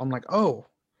out well. I'm like, oh,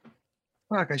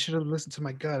 fuck, I should have listened to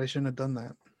my gut. I shouldn't have done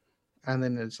that. And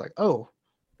then it's like, oh,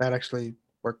 that actually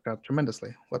worked out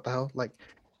tremendously. What the hell? Like,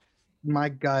 my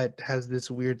gut has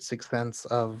this weird sixth sense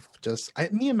of just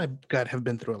me and my gut have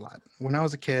been through a lot. When I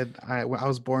was a kid, I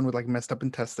was born with like messed up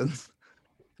intestines,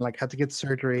 like had to get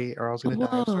surgery or I was gonna die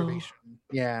of starvation.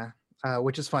 Yeah,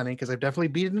 which is funny because I've definitely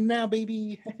beaten it now,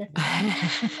 baby.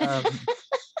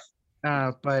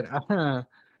 If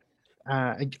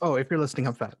you're listening,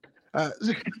 I'm fat.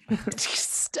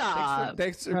 Stop.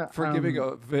 Thanks for giving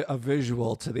a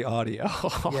visual to the audio.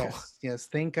 Yes.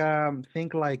 Think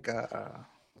like a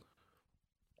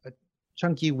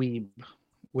chunky weeb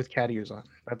with cat ears on.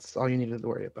 That's all you needed to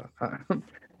worry about.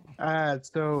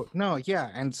 So no,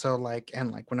 yeah, and so like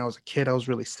when I was a kid, I was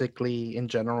really sickly in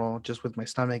general, just with my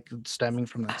stomach stemming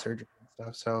from that surgery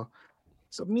and stuff.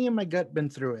 So me and my gut been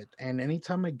through it, and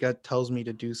anytime my gut tells me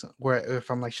to do something, where if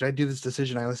I'm like, should I do this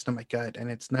decision, I listen to my gut,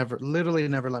 and it's literally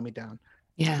never let me down.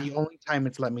 Yeah. The only time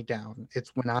it's let me down,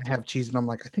 it's when I have cheese and I'm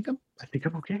like, I think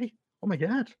I'm okay. Oh my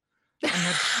god, I'm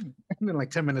not. And then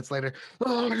like 10 minutes later,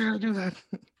 oh, I gotta do that.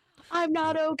 I'm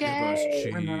not Give us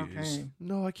okay. I'm not cheese. okay.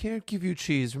 No, I can't give you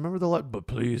cheese. Remember the but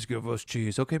please give us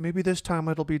cheese. Okay, maybe this time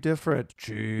it'll be different.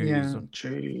 Cheese. Yeah,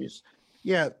 cheese.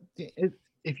 Yeah,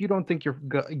 if you don't think your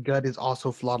gut is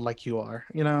also flawed like you are,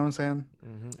 you know what I'm saying?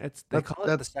 It's they That call it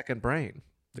the that's second brain.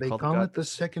 They they call the call gut. it the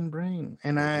second brain,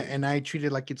 and They I do. and I treat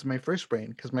it like it's my first brain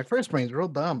because my first brain's real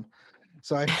dumb.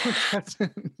 So I feel like that's.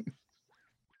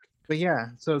 But yeah,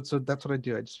 so that's what I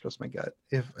do. I just trust my gut.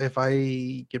 If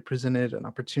I get presented an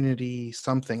opportunity,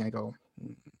 something, I go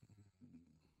 "Mm."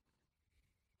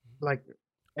 Like,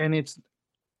 and it's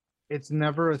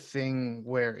never a thing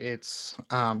where it's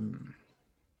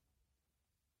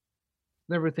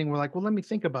never a thing where like, well, let me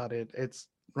think about it. It's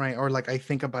right, or like I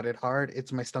think about it hard.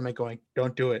 It's my stomach going,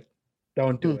 don't do it,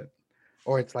 don't do Mm, it,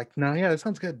 or it's like, no, yeah, that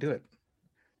sounds good, do it.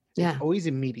 It's yeah. always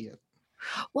immediate.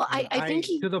 Well, And I think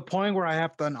to the point where I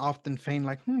have to often feign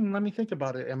like, let me think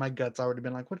about it. And my gut's already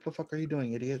been like, what the fuck are you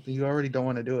doing, idiot? You already don't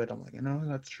want to do it. I'm like,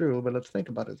 that's true, but let's think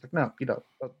about it. It's like, no, you don't.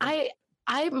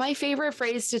 my favorite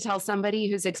phrase to tell somebody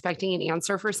who's expecting an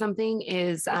answer for something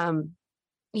is,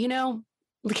 you know,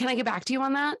 can I get back to you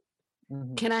on that?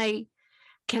 Mhm. Can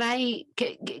I,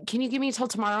 can you give me till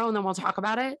tomorrow and then we'll talk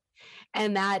about it?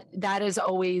 And that is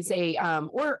always a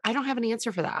or I don't have an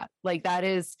answer for that. Like that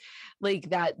is like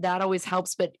that always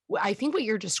helps. But I think what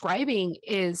you're describing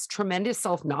is tremendous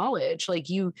self-knowledge. Like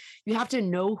you have to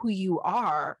know who you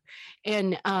are.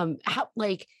 And how,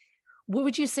 like, what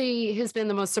would you say has been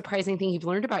the most surprising thing you've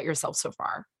learned about yourself so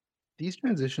far? These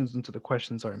transitions into the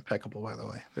questions are impeccable, by the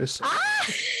way. They're so, Ah!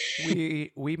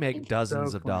 We make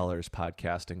dozens so of clean. dollars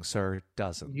podcasting, sir.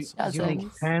 Dozens. You make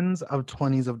Dozens. tens of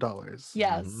 20s of dollars,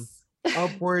 Yes.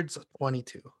 upwards of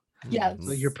 22. So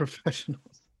you're Yes.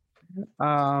 professionals.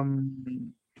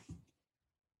 Um,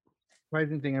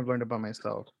 Surprising thing I've learned about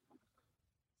myself.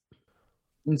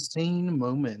 Insane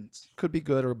moments Could be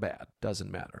good or bad. Doesn't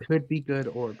matter. could be good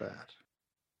or bad.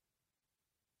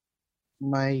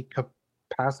 My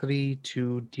capacity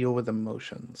to deal with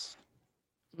emotions.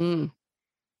 Mm,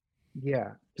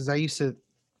 Yeah, because I used to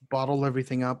bottle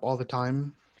everything up all the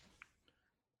time,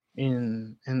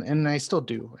 and I still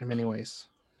do in many ways,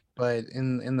 but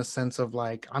in the sense of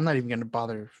like I'm not even gonna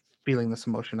bother feeling this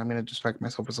emotion. I'm gonna distract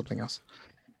myself with something else.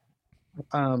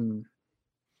 Um,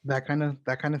 that kind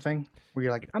of thing where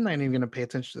you're like I'm not even gonna pay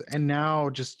attention. And now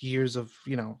just years of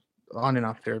on and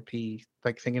off therapy,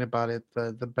 like thinking about it,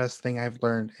 the best thing I've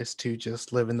learned is to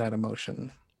just live in that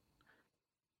emotion.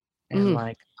 And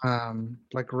mm,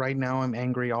 like right now I'm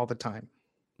angry all the time,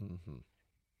 hmm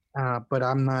but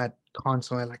I'm not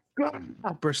constantly like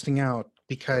bursting out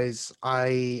because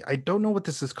I don't know what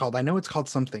this is called. I know it's called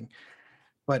something,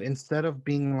 but instead of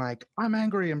being like I'm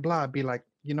angry and blah, be like,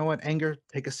 you know what, anger,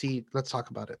 take a seat, let's talk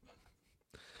about it.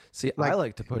 See, I Like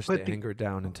like to push the put the anger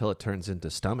down until it turns into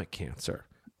stomach cancer.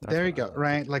 That's there you what I go, like to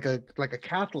right? do. Like a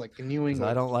Catholic in New Because I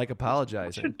England. don't like Push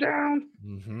apologizing. it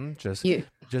down. Just you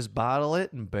just bottle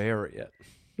it and bury it.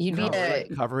 you'd be No, a like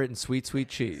Cover it in sweet, sweet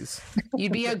cheese.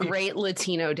 you'd be a great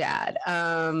Latino dad.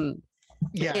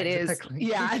 yeah, It is, exactly.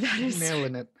 yeah, that You're is,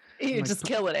 nailing it. I'm you're like, just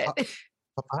killing it.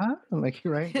 Papa? I'm like,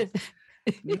 you're right.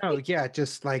 No, yeah,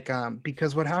 just like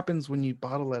because what happens when you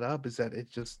bottle it up is that it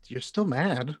just you're still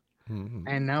mad. hmm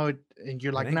And now and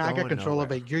you're It like, ain't nah, I got going control of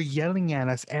nowhere. it. You're yelling at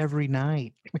us every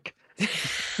night.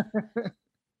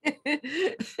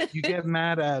 You get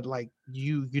mad at like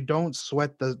you don't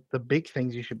sweat the big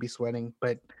things you should be sweating,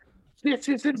 but this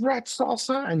isn't rat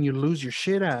salsa, and you lose your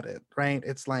shit at it, right?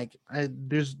 It's like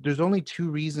there's only two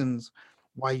reasons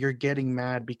why you're getting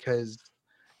mad because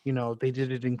they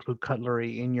didn't include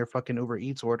cutlery in your fucking Uber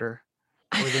Eats order,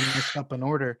 or they messed up an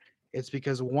order. It's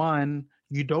because one,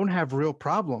 you don't have real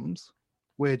problems,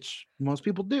 which most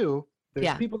people do. There's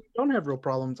Yeah. people who don't have real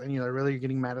problems, and you're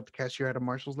getting mad at the cashier at a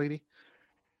Marshalls lady,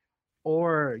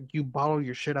 or you bottle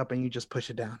your shit up and you just push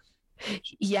it down.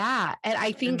 Yeah. And I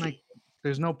And think, like,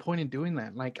 there's no point in doing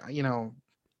that. Like,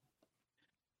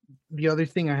 the other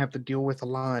thing I have to deal with a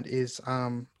lot is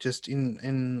just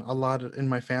in a lot in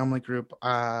my family group,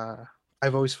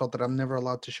 I've always felt that I'm never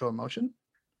allowed to show emotion.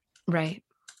 right.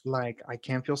 Like I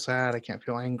can't feel sad, I can't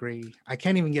feel angry, I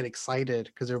can't even get excited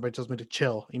because everybody tells me to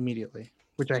chill immediately,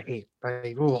 which I hate.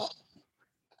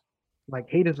 Like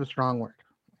hate is a strong word,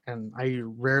 and I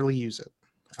rarely use it.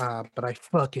 But I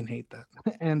fucking hate that.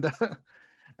 And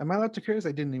am I allowed to curse?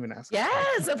 I didn't even ask.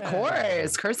 Yes, of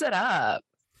course. Curse it up.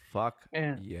 Fuck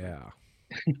And yeah.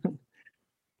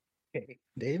 okay,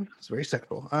 Dave, it's very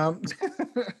sexual. I'm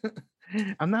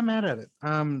not mad at it.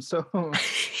 So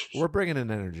We're bringing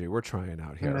in energy. We're trying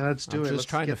out here. let's do I'm it. just Let's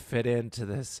trying to get- fit into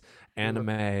this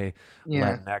anime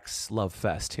yeah. Latinx love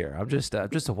fest here. I'm just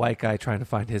a white guy trying to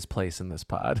find his place in this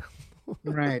pod.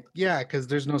 Right. Yeah, because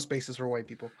there's no spaces for white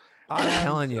people. I'm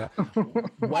telling you,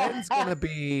 when's gonna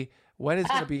be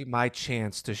my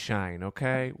chance to shine?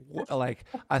 Okay, like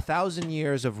 1,000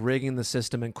 years of rigging the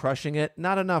system and crushing it,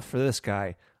 not enough for this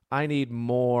guy. I need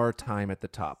more time at the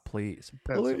top, please.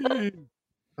 Please.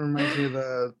 Reminds me of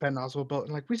the Patton Oswalt belt.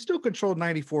 Like we still control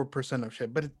 94% of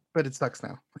shit, but it sucks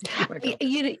now. Like, I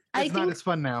it's not as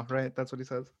fun now, right? That's what he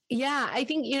says. Yeah, I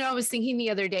think, I was thinking the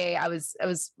other day, I was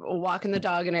walking the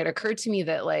dog, and it occurred to me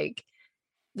that like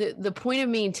the point of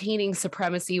maintaining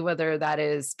supremacy, whether that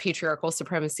is patriarchal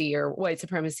supremacy or white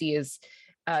supremacy, is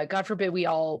God forbid we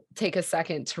all take a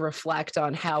second to reflect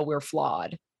on how we're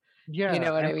flawed. Yeah. You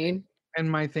know what I mean? And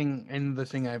my thing, and the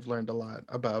thing I've learned a lot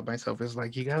about myself is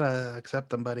like, you gotta accept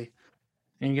them, buddy,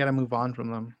 and you gotta move on from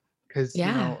them. Because,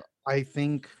 I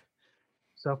think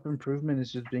self-improvement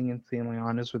is just being insanely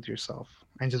honest with yourself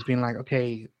and just being like,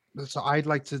 okay, so I'd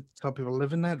like to tell people,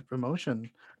 live in that emotion.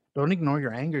 Don't ignore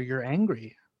your anger. You're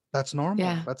angry. That's normal.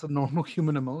 Yeah. That's a normal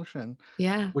human emotion.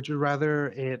 Yeah. Would you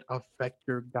rather it affect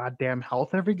your goddamn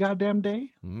health every goddamn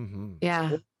day? Mm-hmm.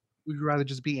 Yeah. Would you rather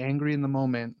just be angry in the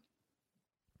moment,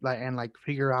 and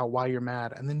figure out why you're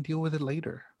mad and then deal with it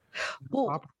later?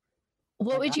 Well,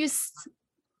 what would you?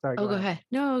 Sorry, go ahead.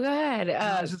 No, go ahead.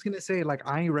 I was just gonna say,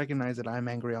 I recognize that I'm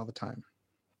angry all the time.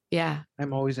 Yeah.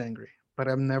 I'm always angry, but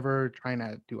I'm never trying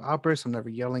to do outbursts. I'm never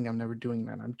yelling. I'm never doing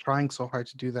that. I'm trying so hard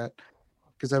to do that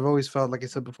because I've always felt, like I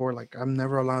said before, like I'm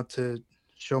never allowed to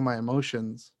show my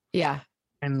emotions. Yeah.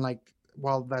 And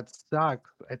while that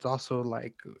sucks, it's also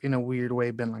in a weird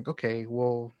way been like, okay,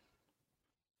 well,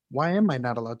 why am I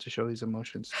not allowed to show these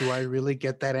emotions? Do I really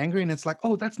get that angry? And it's like,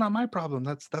 oh, that's not my problem.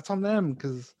 That's on them.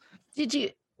 Because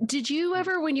did you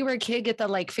ever, when you were a kid, get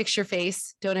the fix your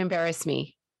face, don't embarrass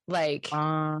me?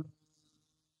 no,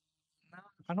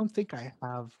 I don't think I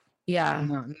have. Yeah.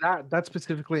 No, not that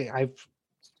specifically. I've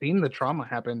seen the trauma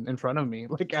happen in front of me,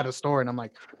 at a store, and I'm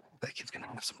like, that kid's gonna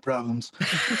have some problems.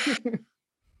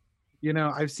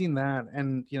 I've seen that,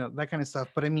 and that kind of stuff.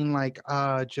 But I mean,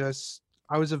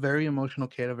 I was a very emotional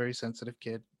kid, a very sensitive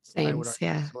kid. I would argue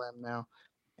I still am now.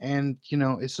 And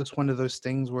it's just one of those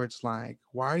things where it's like,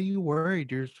 why are you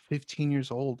worried? You're 15 years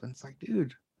old, and it's like,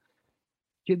 dude,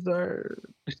 kids are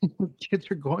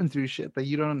going through shit that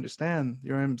you don't understand.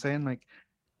 You know what I'm saying?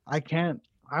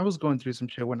 I was going through some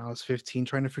shit when I was 15,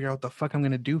 trying to figure out what the fuck I'm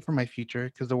gonna do for my future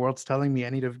because the world's telling me I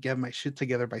need to get my shit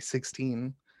together by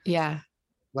 16. Yeah.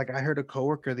 I heard a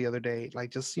coworker the other day,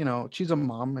 she's a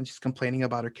mom and she's complaining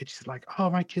about her kid. She's like, oh,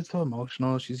 my kid's so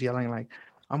emotional. She's yelling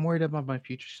I'm worried about my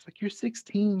future. She's like, you're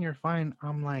 16, you're fine.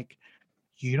 I'm like,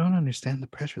 you don't understand the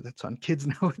pressure that's on kids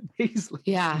nowadays.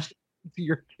 Yeah.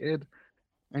 Your kid.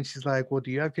 And she's like, well,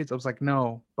 do you have kids? I was like,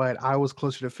 no, but I was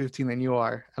closer to 15 than you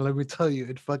are. And let me tell you,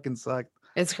 it fucking sucked.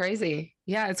 It's crazy.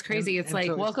 Yeah, it's crazy. It's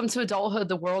like, welcome to adulthood.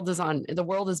 The world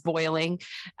is boiling.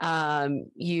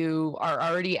 You are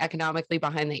already economically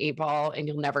behind the 8 ball, and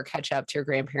you'll never catch up to your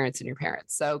grandparents and your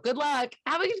parents. So good luck.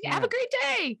 Have a great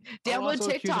day. Download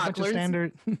TikTok.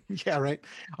 Standard. Yeah, right.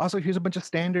 Also, here's a bunch of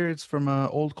standards from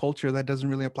old culture that doesn't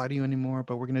really apply to you anymore,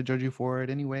 but we're gonna judge you for it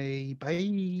anyway. Bye.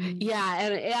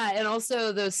 And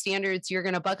also those standards, you're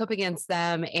gonna buck up against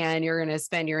them, and you're gonna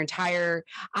spend your entire.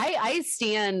 I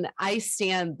stand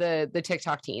the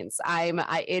TikTok teens.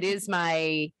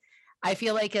 I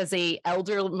feel like as a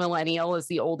elder millennial, as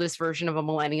the oldest version of a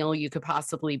millennial you could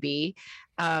possibly be,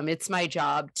 it's my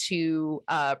job to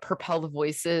propel the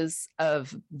voices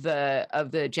of the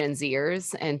Gen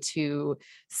Zers and to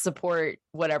support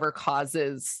whatever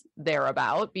causes they're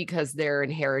about, because they're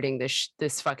inheriting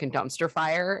this fucking dumpster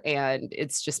fire, and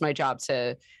it's just my job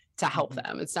to help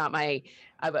them. It's not I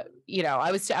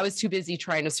was too busy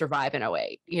trying to survive in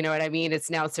 08. You know what I mean? It's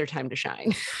their time to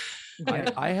shine.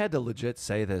 I had to legit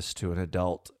say this to an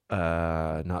adult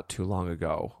not too long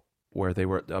ago, where they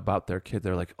were about their kid.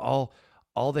 They're like, all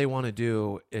they want to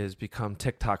do is become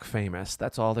TikTok famous.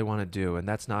 That's all they want to do, and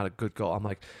that's not a good goal. I'm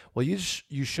like, well, you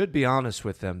should be honest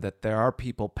with them that there are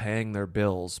people paying their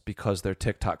bills because they're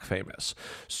TikTok famous.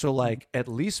 So at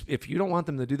least if you don't want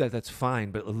them to do that, that's fine,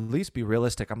 but at least be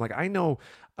realistic. I'm like, I know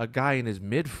a guy in his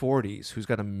mid 40s who's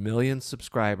got 1 million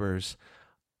subscribers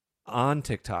on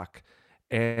TikTok,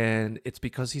 And it's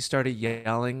because he started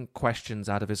yelling questions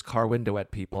out of his car window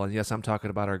at people. And yes, I'm talking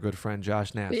about our good friend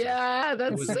Josh Nassar. Yeah, It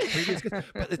that's was a previous guest,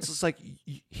 but it's just like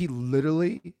he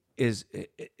literally is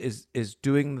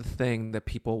doing the thing that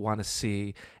people want to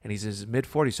see, and he's in his mid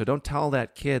 40s. So don't tell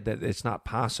that kid that it's not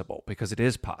possible, because it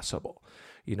is possible.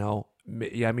 You know,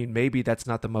 yeah, I mean, maybe that's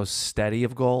not the most steady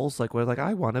of goals. Like, we're like,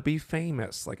 I want to be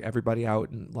famous. Like, everybody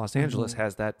out in Los Angeles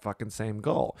has that fucking same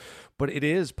goal, but it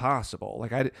is possible.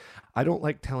 Like, I don't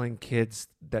like telling kids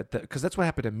that, because that's what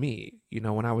happened to me. You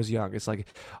know, when I was young, it's like,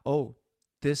 oh,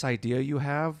 this idea you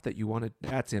have that you want to,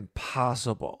 that's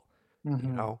impossible. You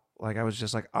know, like, I was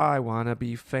just like, I want to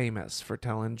be famous for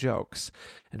telling jokes,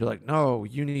 and they're like, no,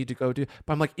 you need to go do.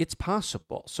 But I'm like, it's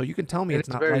possible. So you can tell me it's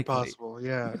not very likely. possible.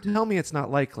 Yeah, You can tell me it's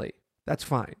not likely. That's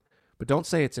fine, but don't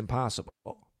say it's impossible,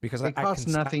 because it costs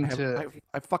nothing I to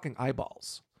I have fucking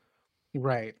eyeballs.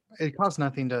 right. It costs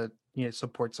nothing to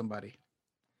support somebody.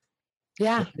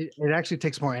 yeah. It actually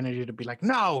takes more energy to be like,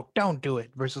 no, don't do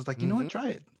it, versus like, you know Mhm. what, try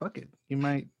it, fuck it, you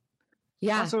might.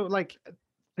 Yeah. Also, like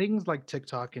things like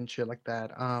TikTok and shit like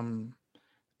that.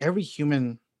 Every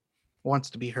human wants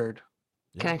to be heard,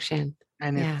 Yeah. Connection.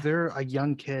 and Yeah. if they're a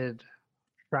young kid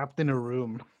trapped in a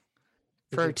room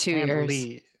that For they 2 can't years.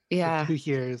 leave Yeah. for 2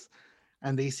 years,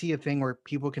 and they see a thing where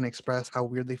people can express how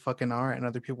weird they fucking are, and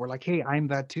other people are like, "Hey, I'm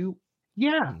that too."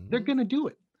 Yeah, they're Mhm. gonna do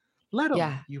it. Let them,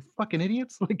 Yeah. you fucking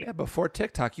idiots. Like, Yeah, before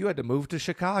TikTok, you had to move to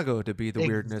Chicago to be the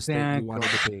weirdness that you wanted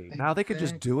to be. Now they could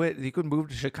just do it. You could move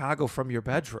to Chicago from your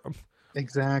bedroom.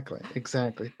 Exactly.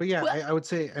 But yeah, Well, I would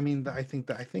say, I mean, I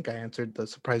think I answered the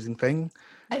surprising thing.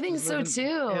 I think Just so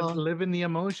too. live in the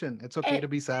emotion. It's okay And, to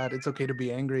be sad. It's okay to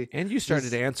be angry. And you started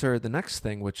Just to answer the next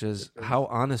thing, which is, how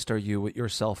honest are you with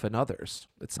yourself and others?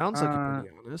 It sounds like you're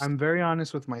pretty honest. I'm very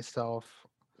honest with myself.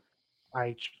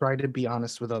 I try to be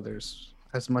honest with others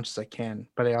as much as I can,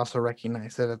 but I also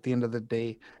recognize that at the end of the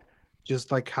day,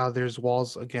 just like how there's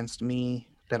walls against me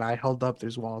that I held up,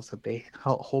 there's walls that they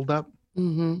hold up.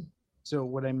 Mhm. So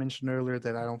what I mentioned earlier,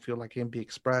 that I don't feel like it can be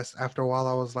expressed, after a while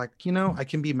I was like, I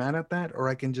can be mad at that, or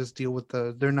I can just deal with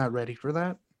they're not ready for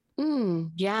that.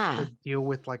 Yeah. To deal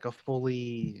with like a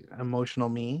fully emotional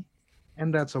me,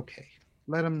 and that's okay.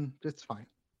 Let them, it's fine.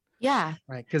 Yeah.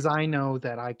 Right, because I know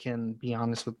that I can be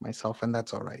honest with myself, and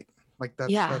that's all right. Like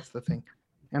Yeah. that's the thing.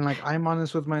 And like, I'm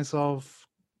honest with myself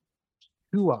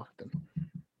too often,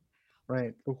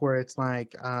 right? Where it's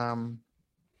like, man,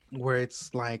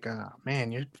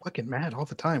 you're fucking mad all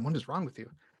the time. What is wrong with you?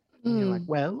 And you're like,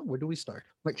 well, where do we start?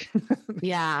 Like,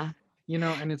 Yeah.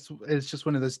 and it's just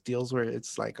one of those deals where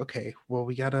it's like, okay, well,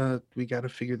 we gotta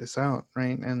figure this out,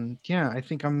 right? And yeah, I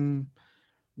think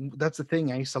that's the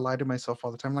thing. I used to lie to myself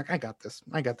all the time, like, I got this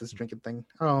drinking thing.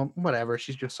 Oh, whatever,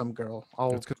 she's just some girl.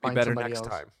 I'll It's going to be find better somebody next else.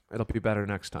 time. It'll be better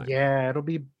next time. Yeah,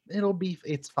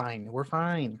 it's fine. We're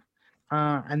fine.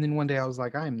 And then one day I was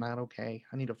like, I'm not okay.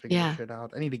 I need to figure this shit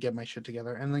out. I need to get my shit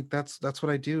together. And like, that's what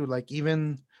I do. Like,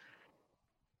 even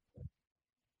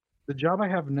the job I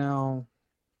have now,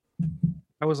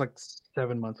 I was like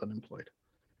 7 months unemployed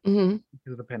Mm-hmm.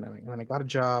 because of the pandemic, and then I got a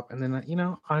job, and then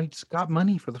I just got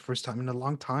money for the first time in a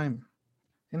long time,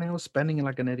 and I was spending it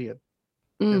like an idiot.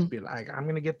 Just be like, I'm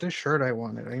gonna get this shirt I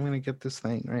wanted. I'm gonna get this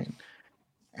thing, right?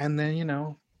 And then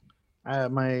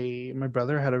my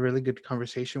brother had a really good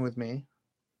conversation with me.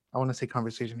 I want to say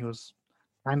conversation. He was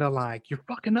kind of like, "You're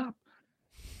fucking up,"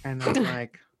 and I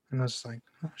was just like,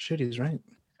 oh, "Shit, he's right."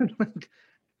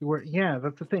 Yeah,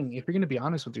 that's the thing. If you're gonna be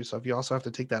honest with yourself, you also have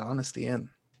to take that honesty in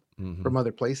from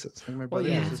other places. Like, my brother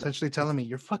was essentially telling me,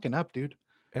 "You're fucking up, dude."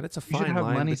 And it's a You should fine have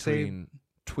line money between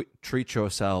treat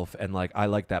yourself and like, I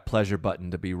like that pleasure button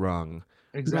to be rung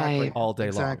Exactly. Right. all day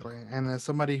Exactly. long. And as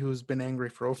somebody who's been angry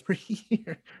for over a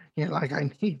year, you're like, I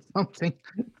need something.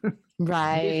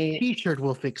 Right. This t-shirt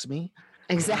will fix me.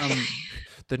 Exactly.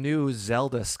 The new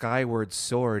Zelda Skyward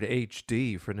Sword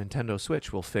HD for Nintendo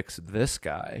Switch will fix this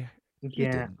guy.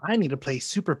 Yeah, I need to play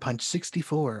Super Punch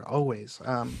 64 always.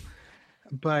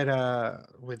 But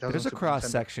wait, that was There's on a Super cross Nintendo.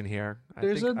 section here.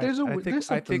 There's I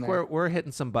something think there. we're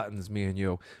hitting some buttons, me and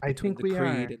you. I Between think the we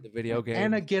Creed are. and the video game.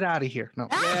 Anna, get out of here. No.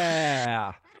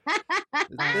 Yeah.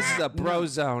 This is a bro No.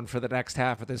 zone for the next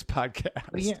half of this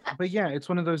podcast. But yeah, it's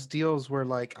one of those deals where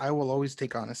like I will always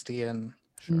take honesty and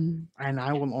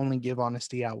I will only give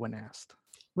honesty out when asked.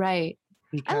 Right.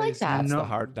 I like that. That's the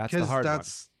hard one.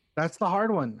 That's the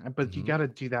hard one. But you Mhm. got to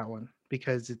do that one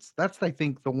because that's I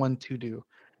think the one to do.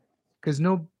 Because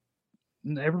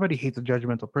everybody hates a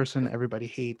judgmental person. Everybody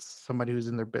hates somebody who's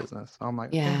in their business. I'm like,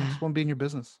 okay, I just won't be in your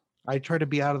business. I try to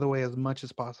be out of the way as much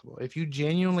as possible. If you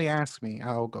genuinely ask me,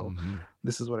 I'll go,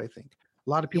 this is what I think. A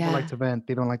lot of people like to vent.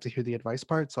 They don't like to hear the advice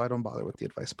part, so I don't bother with the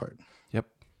advice part. Yep.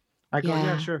 I go, yeah,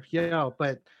 Yeah. sure, yeah,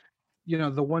 but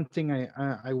the one thing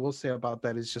I will say about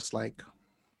that is just like,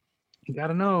 you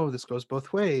gotta know this goes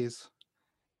both ways.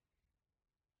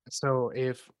 So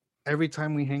if every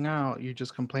time we hang out, you're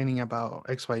just complaining about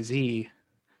XYZ,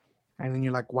 and then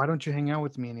you're like, why don't you hang out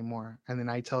with me anymore? And then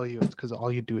I tell you it's because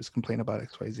all you do is complain about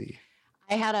XYZ.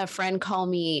 I had a friend call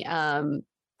me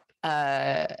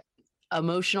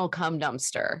emotional cum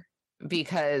dumpster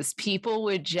because people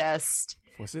would just.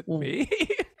 Was it me?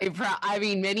 I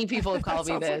mean, many people have called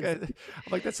me this.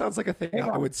 That sounds like a thing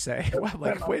I would say. I'm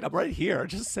like, wait, I'm right here.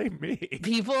 Just say me.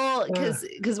 People,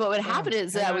 because what would happen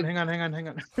is hang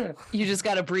on. You just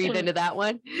got to breathe into that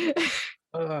one.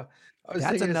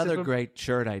 That's another great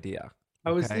shirt idea. I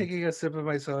was taking a sip of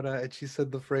my soda and she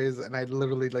said the phrase and I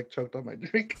literally like choked on my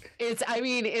drink.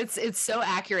 It's so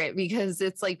accurate because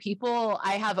it's like people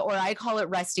I call it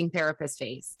resting therapist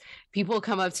face. People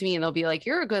come up to me and they'll be like,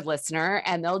 you're a good listener.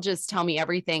 And they'll just tell me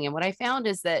everything. And what I found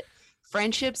is that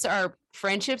friendships.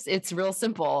 It's real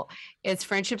simple.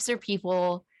 Friendships are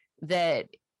people that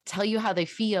tell you how they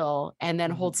feel and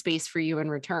then hold space for you in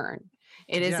return.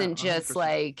 It isn't just 100%.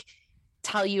 Like,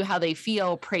 tell you how they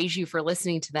feel, praise you for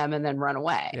listening to them, and then run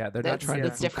away. Yeah, they're not trying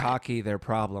to cocky their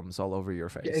problems all over your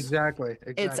face. Exactly.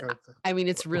 It's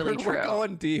really true. We're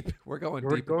going deep. We're going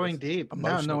deep.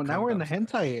 Now we're in the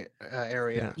hentai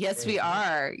area. Yeah. Yes, we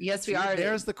are. See,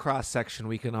 there's the cross section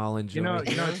we can all enjoy.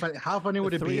 It's funny. How funny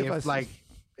would it be if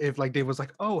Dave was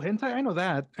like, "Oh, hentai, I know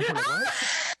that." What?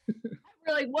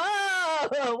 We're like,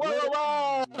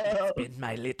 whoa. It's been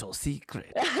my little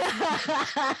secret. That'd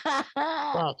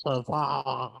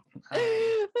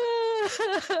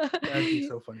be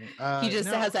so funny. He just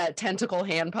has that tentacle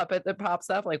hand puppet that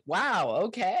pops up. Like, wow,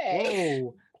 okay.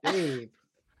 Whoa, Dave.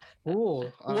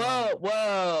 Cool.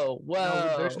 Whoa.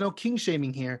 No, there's no king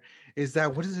shaming here. Is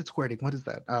that what is it squirting? What is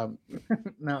that?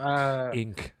 No.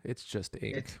 Ink. It's just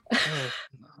ink.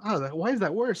 Why is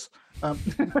that worse?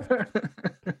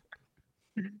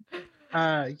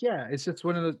 Yeah, it's just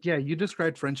one of those. Yeah, you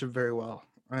described friendship very well.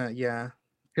 Yeah,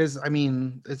 because I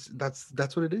mean,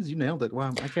 that's what it is. You nailed it.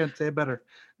 Wow, I can't say it better.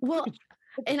 Well,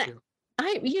 and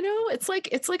it's like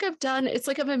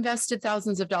I've invested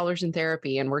thousands of dollars in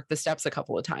therapy and worked the steps a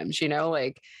couple of times.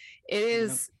 Like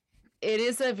it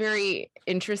is a very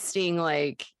interesting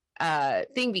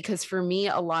thing because for me,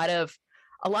 a lot of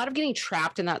getting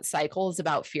trapped in that cycle is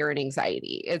about fear and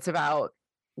anxiety. It's about,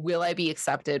 will I be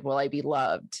accepted? Will I be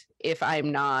loved if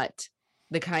I'm not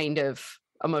the kind of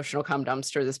emotional cum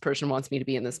dumpster this person wants me to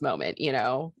be in this moment?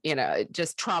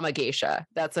 Just trauma geisha.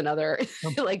 That's another,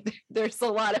 there's a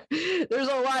lot of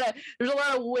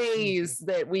ways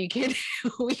that we can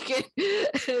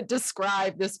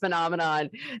describe this phenomenon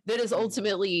that is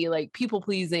ultimately like people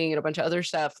pleasing and a bunch of other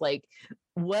stuff. Like,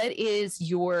 what is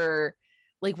your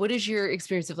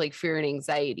experience of like fear and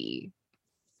anxiety?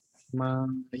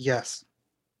 Yes.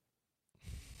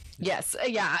 Yes.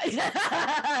 Yeah.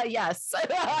 Yes.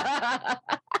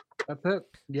 That's it.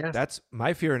 Yes. That's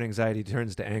my fear and anxiety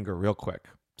turns to anger real quick.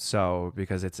 So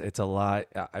because it's a lot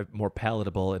more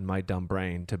palatable in my dumb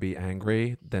brain to be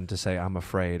angry than to say I'm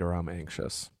afraid or I'm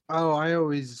anxious. Oh, I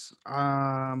always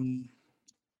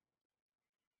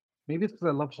maybe it's because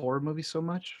I love horror movies so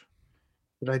much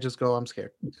that I just go, I'm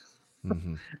scared.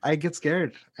 Mm-hmm. I get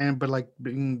scared, but like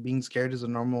being scared is a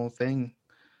normal thing.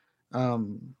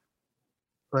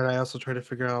 But I also try to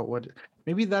figure out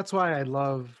maybe that's why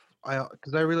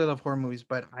because I really love horror movies,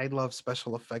 but I love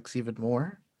special effects even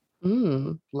more.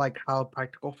 Like how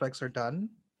practical effects are done.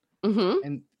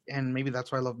 Mm-hmm. And maybe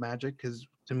that's why I love magic, because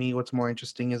to me, what's more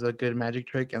interesting is a good magic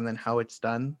trick and then how it's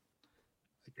done.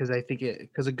 Because I think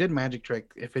because a good magic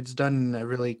trick, if it's done in a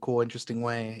really cool, interesting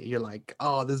way, you're like,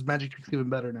 oh, this magic trick's even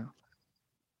better now.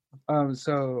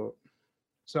 So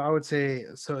I would say,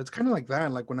 so it's kind of like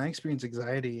that. Like when I experience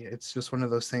anxiety, it's just one of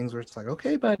those things where it's like,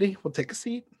 okay, buddy, we'll take a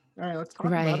seat. All right, let's talk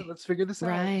about it. Let's figure this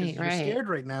out. You're scared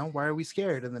right now. Why are we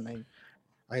scared? And then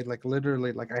I like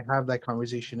literally like I have that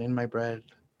conversation in my brain.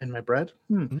 Because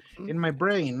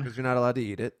you're not allowed to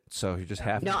eat it, so you just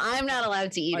have. No, I'm not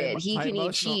allowed to eat it. He can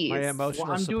eat cheese. My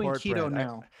emotional I'm doing support keto bread.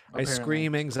 now. I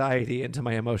scream anxiety into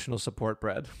my emotional support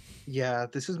bread. Yeah,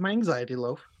 this is my anxiety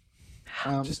loaf.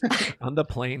 Just on the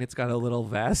plane, it's got a little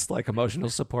vest like emotional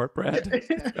support bread.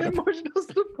 Emotional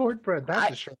support bread.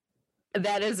 That's a shirt.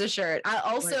 That is a shirt.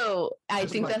 I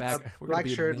think that's black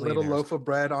shirt, little loaf of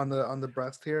bread on the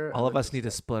breast here. All of us need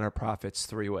to split our profits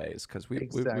 3 ways because we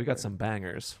got some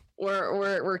bangers.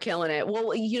 We're killing it.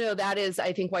 Well, that is,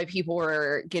 I think, why people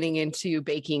were getting into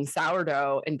baking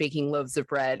sourdough and baking loaves of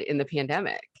bread in the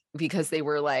pandemic, because they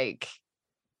were like,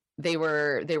 they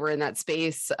were in that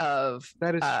space of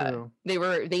That is true.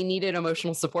 they needed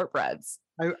emotional support breads.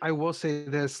 I will say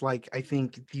this, like, I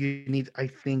think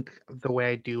the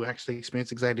way I do actually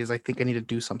experience anxiety is I think I need to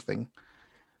do something.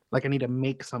 Like I need to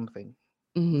make something.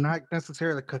 Not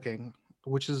necessarily cooking,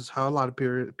 which is how a lot of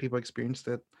people experienced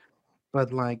it.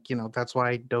 But like, that's why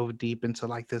I dove deep into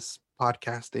like this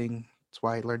podcasting. That's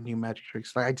why I learned new magic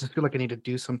tricks. Like I just feel like I need to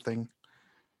do something.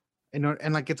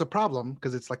 And like it's a problem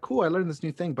because it's like, cool, I learned this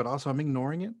new thing, but also I'm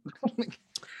ignoring it.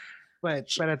 but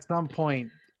at some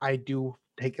point I do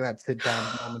take that sit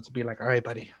down moment to be like, all right,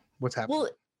 buddy, what's happening? Well,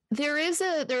 there is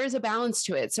a balance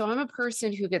to it. So I'm a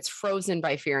person who gets frozen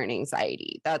by fear and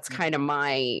anxiety. That's kind of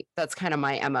my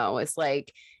MO. It's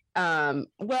like,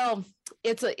 well,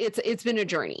 it's been a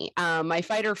journey. My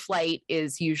fight or flight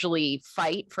is usually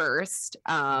fight first,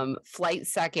 flight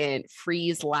second,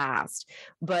 freeze last.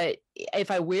 But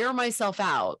if I wear myself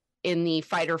out in the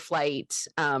fight or flight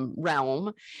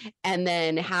realm and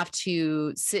then have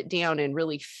to sit down and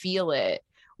really feel it,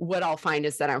 what I'll find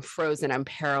is that I'm frozen, I'm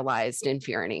paralyzed in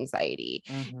fear and anxiety.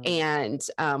 And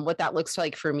what that looks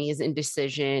like for me is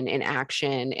indecision and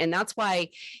action. And that's why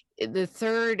the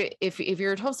third, if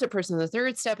you're a 12-step person, the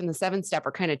third step and the 7th step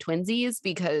are kind of twinsies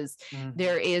because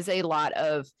there is a lot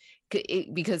of,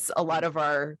 because a lot of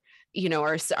our,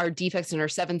 our defects in our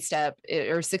 7th step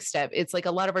or 6th step, it's like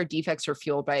a lot of our defects are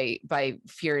fueled by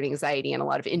fear and anxiety, and a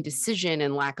lot of indecision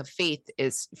and lack of faith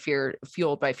is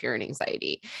fueled by fear and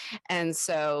anxiety. And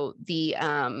so the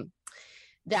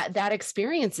that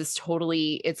experience is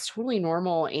totally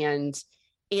normal, and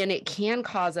it can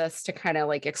cause us to kind of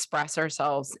like express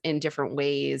ourselves in different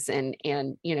ways, and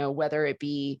whether it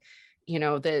be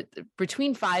the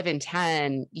between 5 and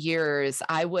 10 years,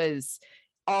 I was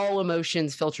all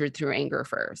emotions filtered through anger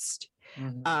first.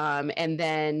 And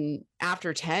then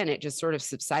after 10, it just sort of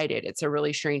subsided. It's a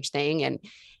really strange thing. And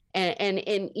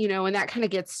that kind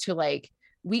of gets to like,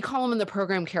 we call them in the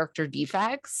program character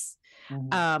defects.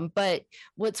 But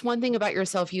what's one thing about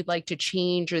yourself you'd like to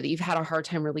change or that you've had a hard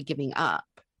time really giving up?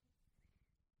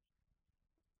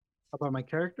 About my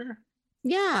character?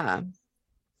 Yeah.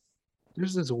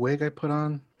 There's this wig I put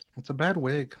on. It's a bad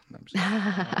wig.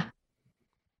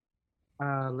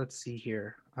 Let's see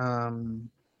here. I'd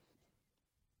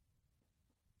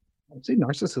say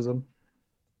narcissism.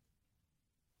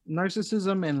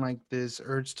 Narcissism and like this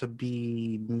urge to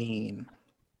be mean.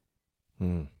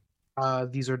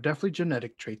 These are definitely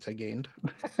genetic traits I gained.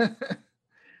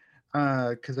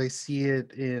 Because I see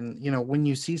it in, when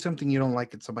you see something you don't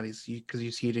like in somebody's, because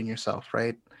you see it in yourself,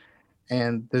 right?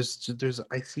 And I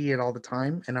see it all the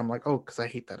time, and I'm like, oh, because I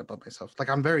hate that about myself. Like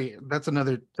that's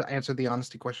another, to answer the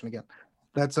honesty question again.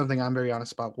 That's something I'm very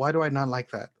honest about. Why do I not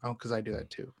like that? Oh, because I do that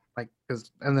too. Like,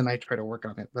 and then I try to work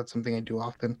on it. That's something I do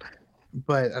often.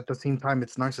 But at the same time,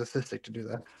 it's narcissistic to do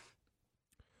that.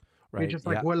 Right. You're just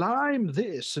like, well, I'm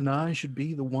this, and I should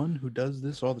be the one who does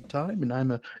this all the time, and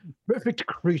I'm a perfect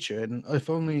creature, and if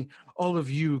only all of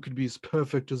you could be as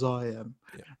perfect as I am.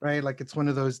 Right? Like, it's one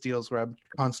of those deals where I'm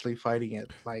constantly fighting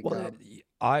it. Like,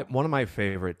 one of my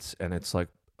favorites, and it's like,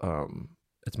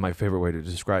 it's my favorite way to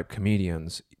describe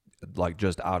comedians, like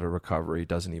just out of recovery,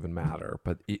 doesn't even matter.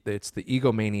 But it's the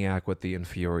egomaniac with the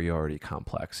inferiority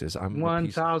complex. Is I'm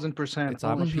 1,000%.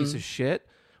 I'm a piece of shit,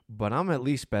 but I'm at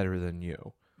least better than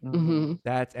you.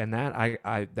 That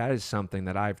is something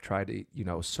that I've tried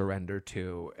to surrender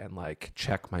to and like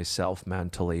check myself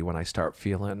mentally when I start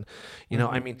feeling,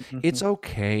 I mean, it's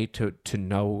okay to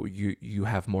know you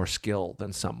have more skill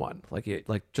than someone, like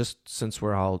just since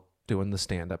we're all doing the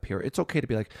stand up here, it's okay to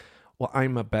be like, well,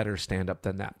 I'm a better stand up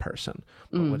than that person.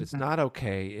 But what it's not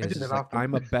okay is like,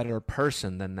 I'm a better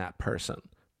person than that person.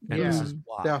 And this is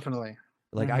why. Definitely.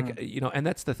 Like and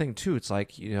that's the thing too. It's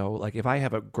like, like if I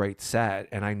have a great set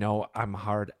and I know I'm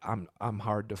hard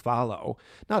to follow,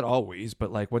 not always,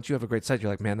 but like once you have a great set, you're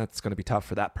like, man, that's going to be tough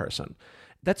for that person.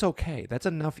 That's okay. That's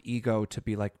enough ego to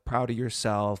be like proud of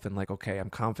yourself and like, okay, I'm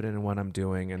confident in what I'm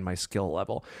doing and my skill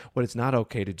level. What it's not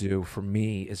okay to do for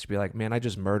me is to be like, man, I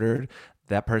just murdered.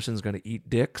 That person's going to eat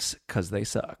dicks because they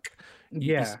suck.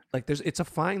 Yeah. Like it's a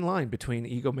fine line between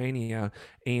egomania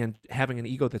and having an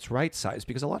ego that's right sized,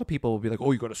 because a lot of people will be like,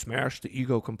 oh, you got to smash the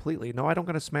ego completely. No, I don't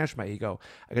got to smash my ego.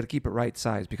 I got to keep it right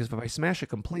sized, because if I smash it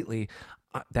completely,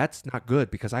 that's not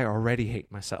good, because I already hate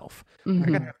myself. I got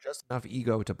to have just enough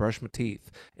ego to brush my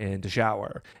teeth and to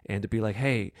shower and to be like,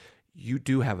 hey, you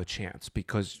do have a chance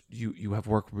because you have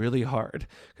worked really hard.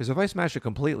 Because if I smash it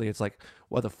completely, it's like,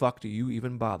 what the fuck do you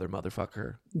even bother,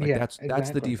 motherfucker? Like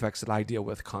that's the defects that I deal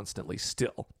with constantly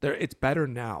still. It's better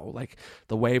now. Like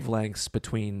the wavelengths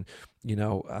between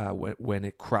when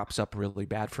it crops up really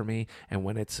bad for me, and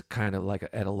when it's kind of like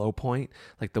at a low point.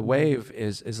 Like the wave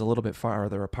is a little bit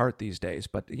farther apart these days,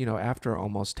 but after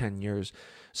almost 10 years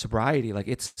sobriety, like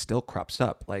it still crops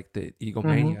up. Like the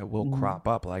egomania will crop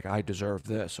up, like I deserve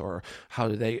this, or how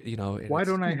do they, why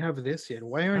don't I have this yet?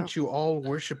 Why aren't you all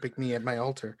worshiping me at my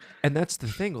altar? And that's the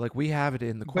thing, like we have it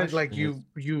in the question. But like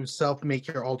you self make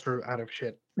your altar out of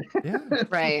shit. Yeah.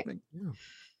 Right.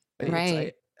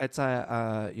 Right. It's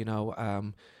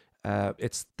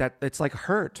it's like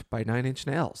Hurt by Nine Inch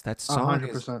Nails. That song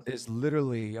is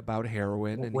literally about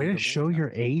heroin. And way to show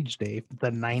your age, Dave.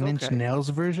 The Nine Inch Nails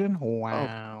version.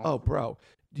 Wow. Oh, bro.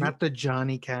 Not the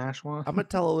Johnny Cash one. I'm gonna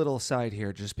tell a little side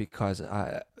here, just because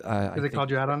they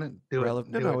called you out on it.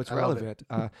 It's relevant.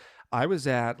 I was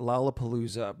at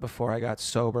Lollapalooza before I got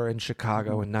sober in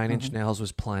Chicago, and Nine Inch Nails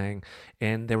was playing,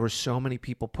 and there were so many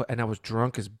people and I was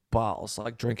drunk as balls,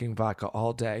 like drinking vodka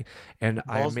all day, and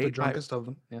balls, I made the drunkest of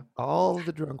them. Yeah, all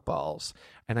the drunk balls,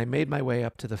 and I made my way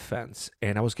up to the fence,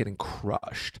 and I was getting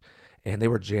crushed. And they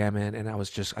were jamming, and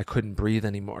I couldn't breathe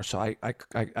anymore. So I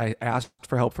asked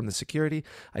for help from the security.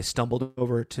 I stumbled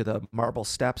over to the marble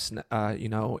steps, where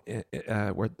in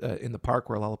the park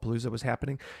where Lollapalooza was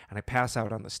happening, and I pass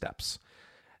out on the steps.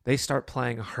 They start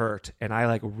playing Hurt, and I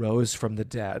like rose from the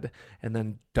dead and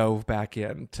then dove back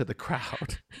into the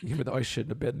crowd, even though I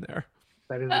shouldn't have been there.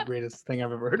 That is the greatest thing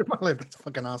I've ever heard in my life. That's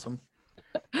fucking awesome.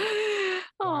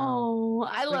 Oh,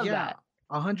 I love that.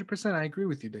 100%. I agree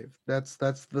with you, Dave. That's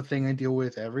the thing I deal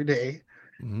with every day,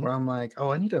 where I'm like,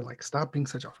 oh, I need to like stop being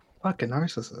such a fucking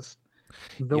narcissist.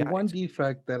 The one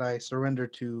defect that I surrender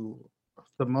to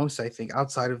the most, I think,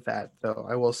 outside of that, though,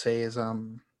 I will say is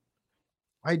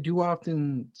I do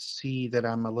often see that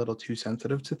I'm a little too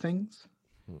sensitive to things.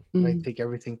 I take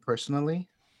everything personally.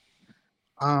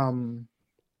 And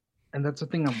that's the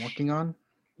thing I'm working on.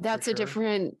 That's a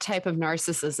different type of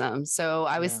narcissism. So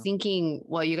I was thinking,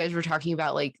 well, you guys were talking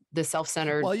about like the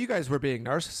self-centered. Well, you guys were being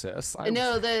narcissists.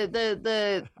 No,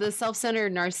 the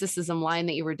self-centered narcissism line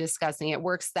that you were discussing, it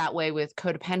works that way with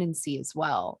codependency as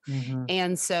well.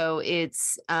 And so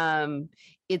it's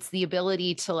the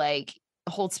ability to like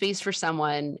hold space for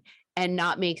someone and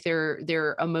not make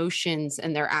their emotions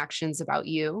and their actions about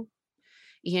you,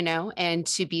 and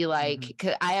to be like,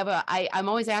 'cause I'm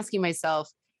always asking myself,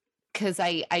 because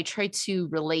I try to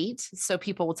relate. So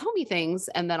people will tell me things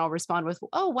and then I'll respond with,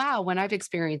 oh, wow, when I've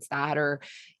experienced that, or,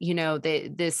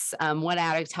 this one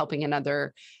addict helping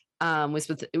another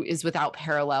is without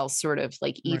parallel sort of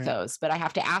like ethos. But I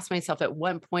have to ask myself, at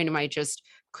what point am I just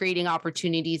creating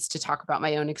opportunities to talk about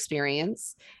my own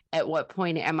experience? At what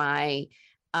point am I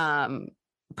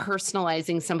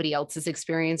personalizing somebody else's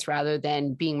experience rather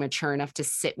than being mature enough to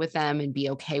sit with them and be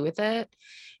okay with it?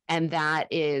 And that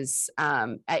is,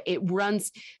 it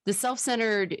runs the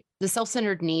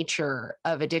self-centered nature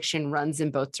of addiction runs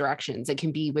in both directions. It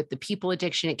can be with the people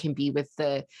addiction. It can be with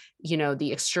the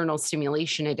external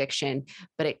stimulation addiction,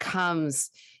 but it comes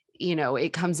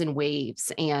in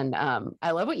waves. And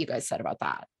I love what you guys said about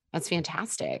that. That's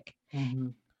fantastic.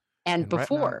 And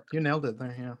before you nailed it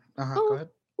there. Yeah. Go ahead.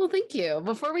 Well, thank you.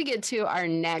 Before we get to our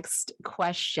next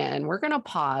question, we're going to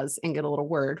pause and get a little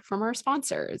word from our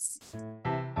sponsors.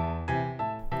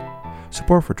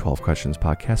 Support for 12 Questions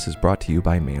Podcast is brought to you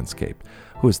by Manscaped,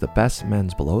 who is the best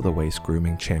men's below-the-waist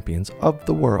grooming champions of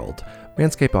the world.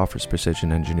 Manscaped offers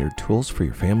precision-engineered tools for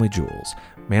your family jewels.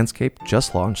 Manscaped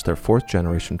just launched their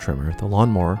 4th-generation trimmer, the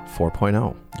Lawnmower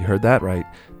 4.0. You heard that right,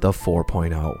 the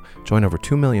 4.0. Join over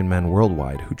 2 million men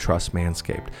worldwide who trust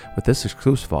Manscaped with this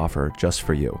exclusive offer just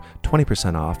for you.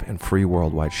 20% off and free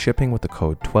worldwide shipping with the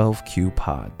code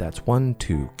 12QPOD. That's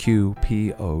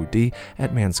 12QPOD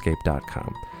at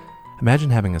manscaped.com.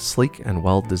 Imagine having a sleek and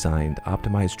well-designed,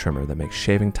 optimized trimmer that makes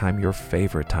shaving time your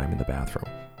favorite time in the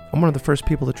bathroom. I'm one of the first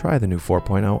people to try the new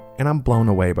 4.0, and I'm blown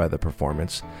away by the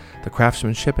performance. The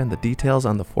craftsmanship and the details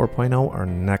on the 4.0 are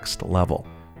next level.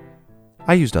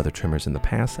 I used other trimmers in the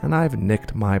past, and I've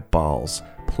nicked my balls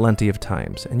plenty of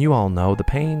times, and you all know the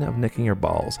pain of nicking your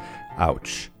balls.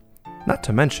 Ouch. Not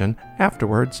to mention,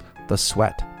 afterwards, the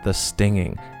sweat, the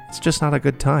stinging. It's just not a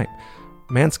good time.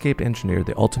 Manscaped engineered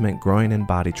the ultimate groin and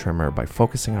body trimmer by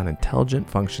focusing on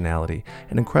intelligent functionality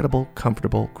and incredible,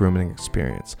 comfortable grooming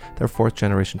experience. Their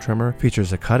 4th-generation trimmer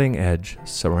features a cutting-edge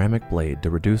ceramic blade to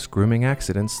reduce grooming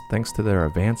accidents thanks to their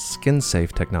advanced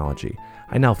skin-safe technology.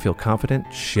 I now feel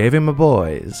confident shaving my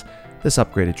boys. This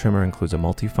upgraded trimmer includes a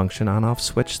multi-function on-off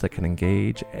switch that can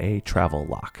engage a travel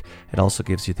lock. It also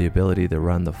gives you the ability to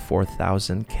run the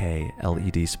 4000K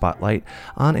LED spotlight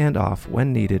on and off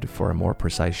when needed for a more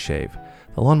precise shave.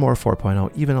 The Lawnmower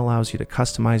 4.0 even allows you to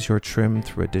customize your trim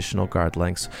through additional guard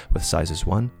lengths with sizes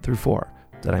 1 through 4.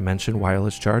 Did I mention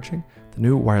wireless charging? The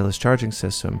new wireless charging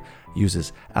system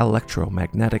uses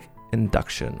electromagnetic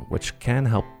induction, which can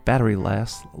help battery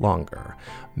last longer.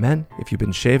 Men, if you've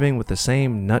been shaving with the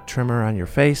same nut trimmer on your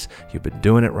face, you've been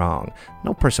doing it wrong.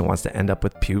 No person wants to end up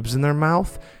with pubes in their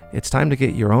mouth. It's time to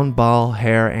get your own ball,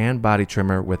 hair, and body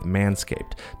trimmer with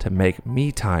Manscaped to make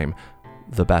me time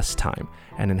the best time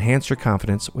and enhance your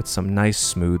confidence with some nice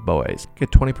smooth boys.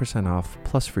 Get 20% off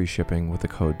plus free shipping with the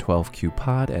code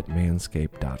 12QPOD at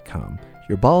manscaped.com.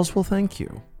 Your balls will thank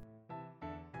you.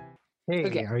 Hey,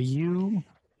 Okay. are you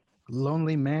a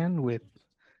lonely man with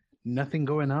nothing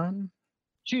going on?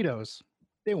 Cheetos,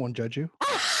 they won't judge you.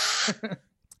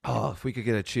 Oh, if we could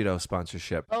get a Cheeto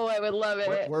sponsorship. Oh, I would love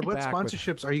it. We're What back with-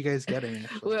 sponsorships are you guys getting?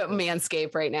 actually? We're at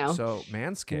Manscaped right now. So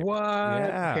Manscaped. What?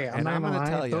 Yeah, Okay, I'm and not I'm gonna gonna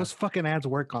lie. tell you. Those fucking ads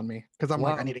work on me because I'm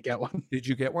like, I Well- need to get one. Did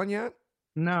you get one yet?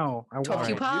 No, I 12 want.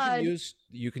 Q Pod.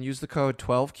 You can use the code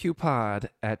 12QPOD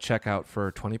at checkout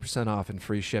for 20% off and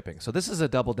free shipping. So this is a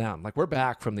double down. Like, we're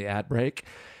back from the ad break.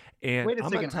 And Wait a I'm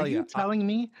gonna second. tell Are you you, telling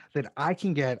me that I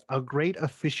can get a great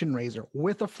efficient razor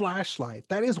with a flashlight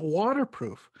that is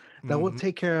waterproof that will Mhm.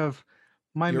 take care of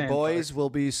my your man boys parts? will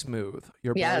be smooth.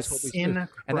 Your boys will be smooth.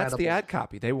 Incredible. And that's the ad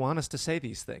copy. They want us to say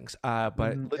these things.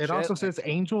 But It also legit, says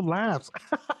Angel Laughs.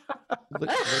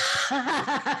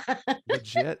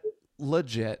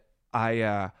 legit.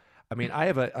 I mean, I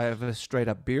have a straight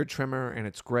up beard trimmer and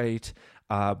it's great.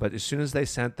 But as soon as they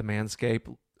sent the Manscaped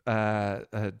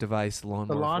device, The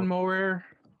lawnmower lawnmower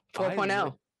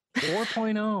 4.0.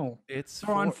 4.0. It's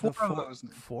They're on the four of those now.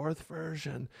 fourth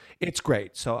version. It's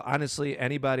great. So honestly,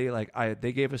 anybody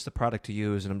they gave us the product to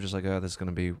use, and I'm just like, oh, this is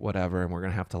gonna be whatever, and we're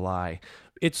gonna have to lie.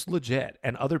 It's legit,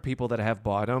 and other people that have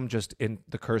bought them, just in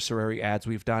the cursory ads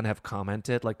we've done, have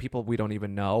commented. Like people we don't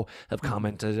even know have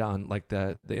commented on like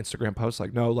the Instagram posts,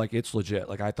 like, no, like it's legit.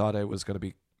 Like I thought it was gonna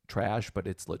be trash, but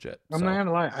it's legit. I'm So, not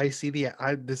gonna lie. I see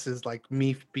this is like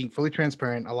me being fully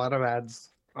transparent. A lot of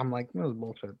ads, I'm like, no, this is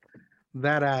bullshit.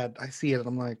 That ad, I see it, and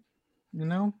I'm like,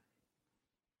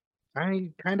 I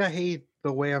kind of hate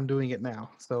the way I'm doing it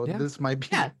now. So Yeah. this might be,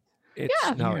 Yeah. it's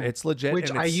Yeah. it's legit. which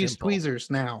and I it's use simple. tweezers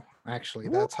now. Actually,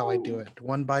 that's how I do it,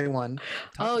 one by one.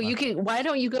 Oh, you can. Why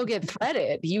don't you go get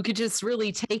threaded? You could just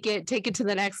really take it to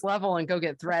the next level and go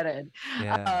get threaded.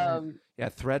 Yeah,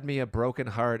 thread me a broken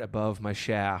heart above my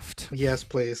shaft. Yes,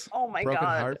 please. Oh my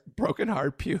God. Broken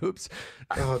heart pubes.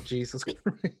 Oh Jesus Christ.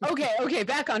 Okay.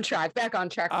 Back on track.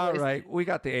 All Boys. right, we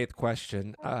got the 8th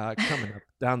question coming up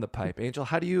down the pipe. Angel,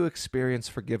 how do you experience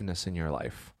forgiveness in your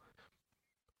life?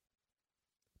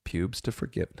 Pubes to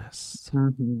forgiveness.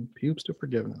 Pubes to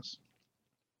forgiveness.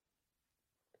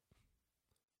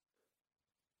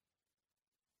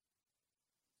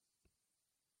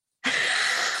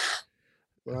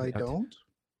 Well, I Okay. don't.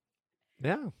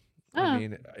 Yeah. Oh, I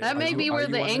mean, that may be where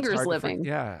the anger is living.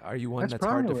 Are you one That's that's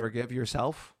hard to probably where- forgive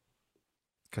yourself?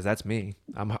 Because that's me.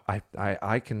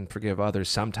 I can forgive others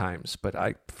sometimes, but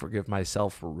I forgive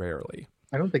myself rarely.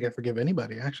 I don't think I forgive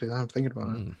anybody. Actually, now I'm thinking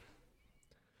about it. Mm.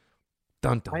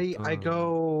 Dun, dun, I dun.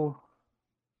 go.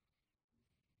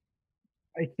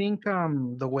 I think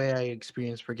the way I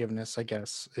experience forgiveness, I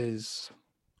guess, is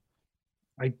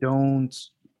I'm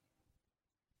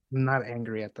not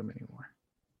angry at them anymore.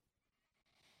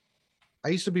 I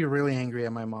used to be really angry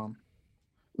at my mom.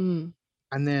 Mm.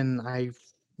 And then I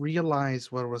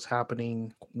realized what was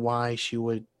happening, why she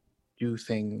would do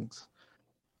things.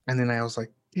 And then I was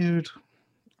like, dude,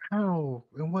 how?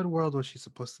 In what world was she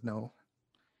supposed to know?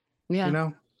 Yeah. You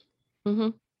know? Mm-hmm.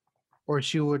 Or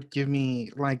she would give me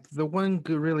like the one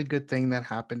really good thing that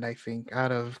happened, I think,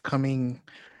 out of coming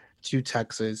to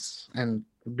Texas and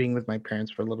being with my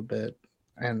parents for a little bit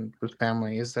and with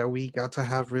family is that we got to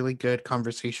have really good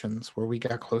conversations where we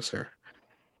got closer.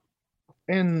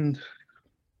 And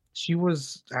she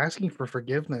was asking for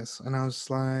forgiveness, and I was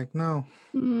like, no.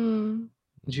 Mm.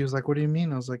 And she was like, what do you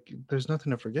mean? I was like, there's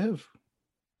nothing to forgive.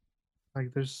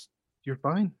 Like, you're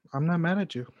fine. I'm not mad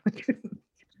at you.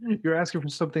 You're asking for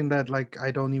something that, like, I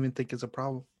don't even think is a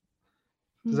problem.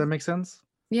 Does that make sense?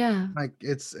 Yeah. Like,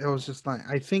 it was just like,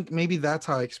 I think maybe that's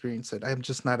how I experience it. I'm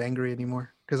just not angry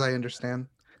anymore because I understand.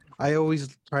 I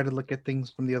always try to look at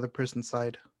things from the other person's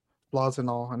side, flaws and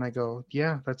all, and I go,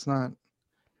 yeah,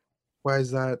 why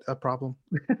is that a problem?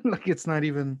 Like, it's not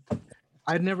even,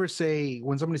 I'd never say,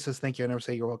 when somebody says thank you, I never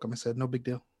say you're welcome. I said, no big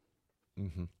deal.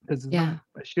 Mhm. Because Yeah.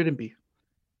 it shouldn't be.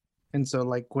 And so,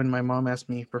 like, when my mom asked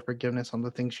me for forgiveness on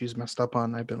the things she's messed up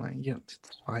on, I've been like, yeah, it's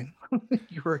fine.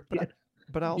 You were a But kid.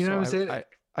 but You know also what I'm saying?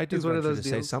 I do It's one of venture those to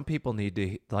say deals. some people need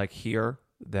to like hear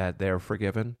that they're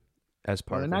forgiven as Well,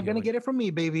 part they're of the not gonna healing. get it from me,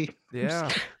 baby. I'm just Yeah,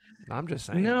 kidding. I'm just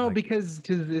saying, No, like, because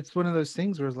it's one of those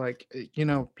things where it's like,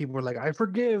 people are like, I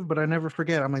forgive, but I never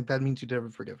forget. I'm like, that means you never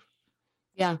forgive.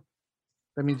 Yeah.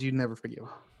 That means you never forgive.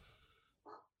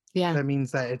 Yeah. That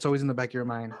means that it's always in the back of your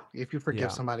mind if you forgive yeah.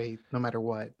 somebody, no matter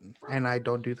what. And I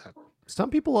don't do that. Some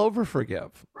people over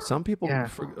forgive. Some people Yeah.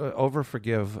 over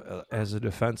forgive as a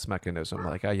defense mechanism.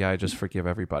 Like, yeah, I just forgive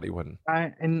everybody when.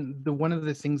 And the one of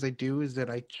the things I do is that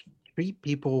I treat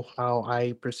people how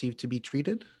I perceive to be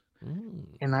treated, Mm,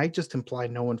 and I just imply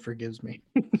no one forgives me.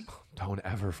 don't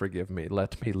ever forgive me.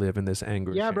 Let me live in this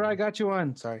anger Yeah, bro, I shame. got you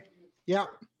on. Sorry. Yeah.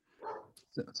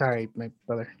 Sorry, my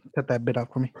brother. Cut that bit off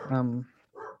for me.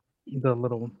 The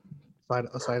little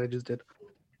aside I just did.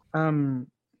 And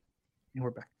we're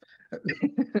back.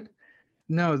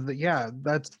 No, yeah,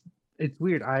 that's it's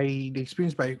weird. I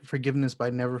experienced by forgiveness by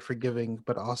never forgiving,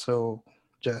 but also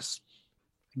just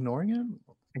ignoring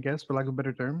it, I guess, for lack of a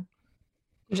better term.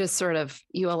 Just sort of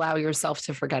you allow yourself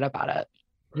to forget about it.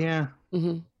 Yeah.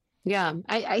 Mm-hmm. Yeah,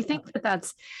 I think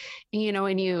that's,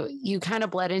 and you kind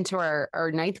of bled into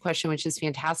our ninth question, which is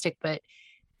fantastic. But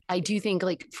I do think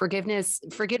like forgiveness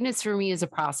for me is a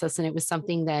process. And it was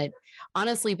something that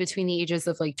honestly, between the ages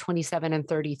of like 27 and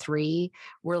 33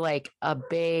 were like a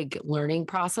big learning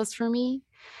process for me.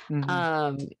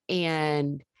 Mm-hmm.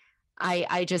 And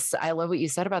I love what you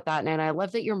said about that. And I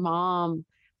love that your mom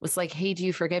was like, hey, do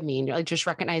you forgive me? And you're like just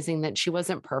recognizing that she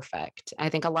wasn't perfect. I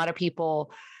think a lot of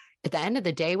people at the end of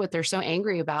the day, what they're so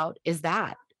angry about is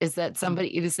that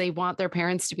somebody is they want their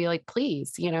parents to be like,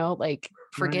 please, like Right.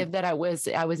 forgive that I was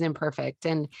imperfect.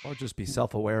 And Or just be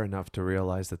self aware enough to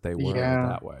realize that they were Yeah.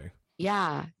 that way.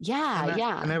 yeah, yeah, And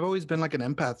yeah, I've always been like an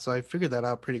empath, so I figured that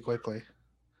out pretty quickly.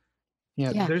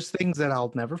 Yeah, yeah, there's things that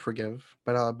I'll never forgive,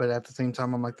 but at the same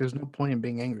time, I'm like, there's no point in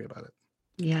being angry about it.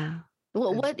 yeah.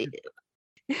 Well, It, what it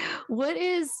what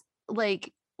is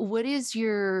like what is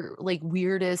your like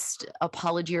weirdest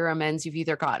apology or amends you've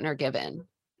either gotten or given?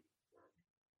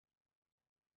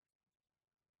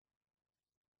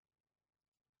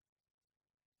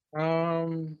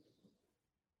 um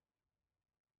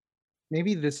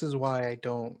maybe this is why I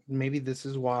don't. Maybe this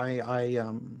is why I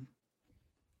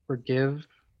forgive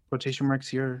quotation marks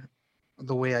here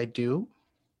the way I do.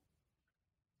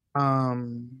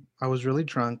 I was really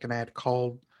drunk and I had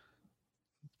called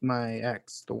my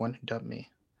ex, the one who dumped me,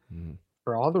 Mm.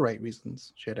 for all the right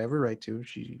reasons. She had every right to.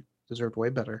 She deserved way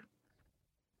better.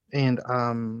 And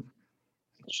I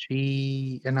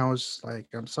was like,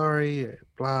 I'm sorry,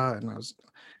 blah. And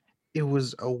it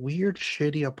was a weird,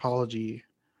 shitty apology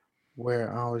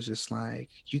where I was just like,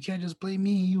 you can't just blame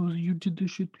me. You did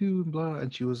this shit too, and blah.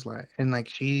 And she was like, and like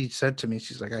she said to me,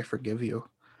 she's like, I forgive you,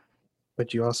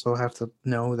 but you also have to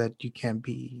know that you can't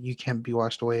be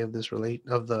washed away of this relate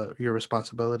of the your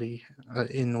responsibility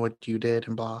in what you did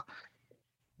and blah.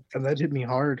 And that hit me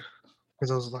hard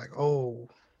because I was like, oh,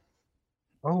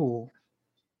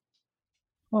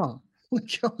 huh.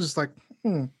 Like I was like,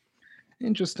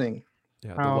 interesting.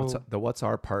 Yeah, How the what's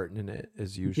our part in it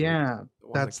is usually Yeah, the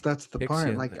one that that's the kicks you part.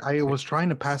 in Like the I kick. was trying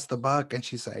to pass the buck, and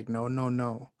she's like, "No, no,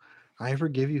 no, I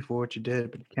forgive you for what you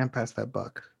did, but you can't pass that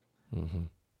buck. Mm-hmm.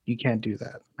 You can't do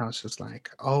that." I was just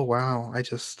like, "Oh wow!"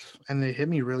 And it hit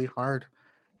me really hard.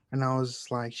 And I was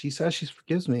like, "She says she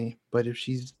forgives me, but if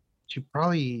she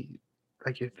probably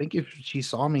like I think if she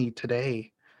saw me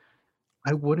today,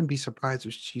 I wouldn't be surprised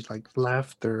if she like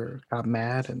left or got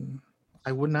mad, and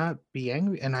I would not be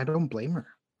angry, and I don't blame her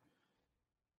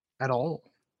at all.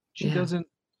 She Yeah. doesn't.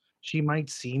 She might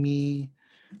see me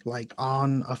like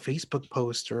on a Facebook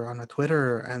post or on a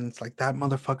Twitter, and it's like that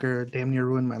motherfucker damn near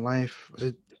ruined my life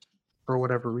for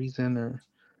whatever reason, or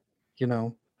you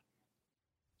know,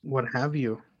 what have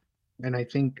you. And I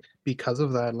think because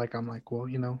of that, like I'm like, well,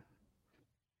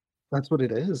 that's what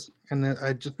it is. And then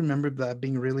I just remembered that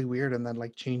being really weird, and then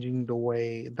like changing the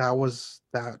way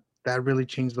that really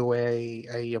changed the way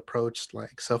I approached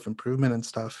like self improvement and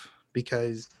stuff.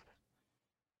 Because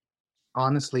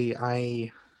honestly,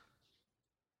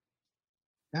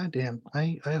 God damn,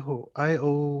 I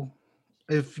owe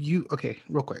if you okay,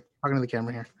 real quick, talking to the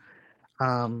camera here.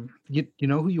 You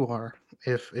know who you are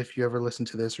if you ever listen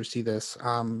to this or see this.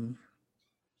 I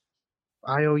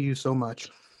owe you so much.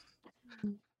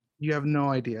 You have no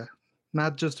idea.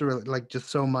 Not just like just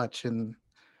so much in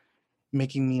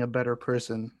making me a better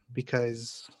person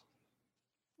because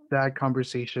that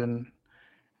conversation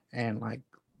and like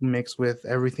mixed with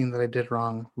everything that I did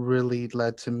wrong really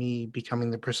led to me becoming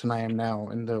the person I am now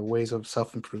in the ways of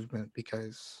self-improvement,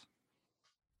 because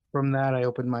from that I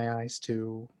opened my eyes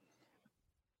to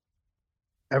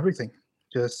everything.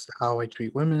 Just how I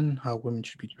treat women, how women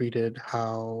should be treated,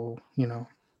 how,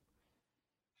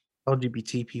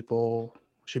 LGBT people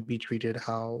should be treated,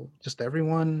 how just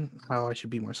everyone, how I should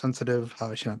be more sensitive,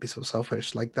 how I should not be so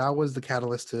selfish. Like that was the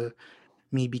catalyst to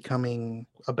me becoming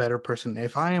a better person.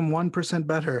 If I am 1%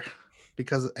 better,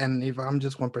 and if I'm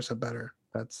just 1% better,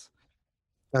 that's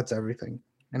everything.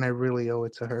 And I really owe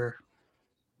it to her.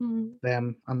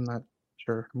 Them, I'm not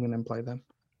sure. I'm gonna imply them.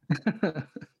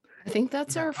 I think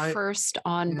that's our first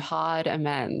on pod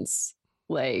amends.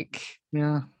 Like,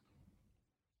 yeah.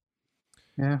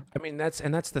 I mean,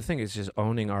 that's the thing, is just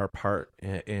owning our part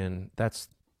in that's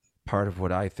part of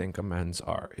what I think amends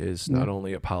are, is not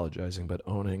only apologizing, but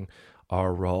owning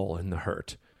our role in the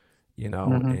hurt,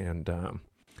 and,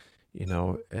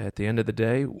 at the end of the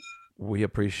day, we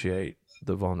appreciate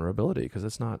the vulnerability, because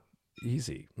it's not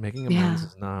easy. Making amends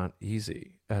is not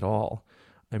easy at all.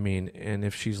 I mean, and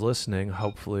if she's listening,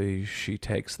 hopefully she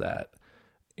takes that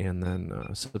and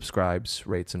then subscribes,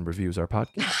 rates, and reviews our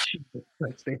podcast.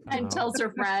 And tells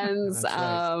her friends,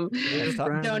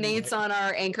 donates on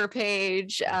our Anchor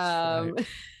page. Yeah,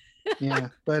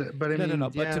 but I mean, no.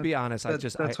 But to be honest, I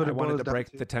wanted to break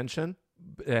the tension.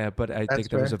 But I think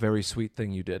that was a very sweet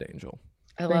thing you did, Angel.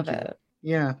 I love it.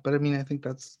 Yeah, but I mean, I think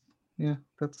that's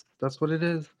what it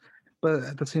is. But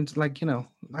at the same time,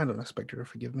 I don't expect her to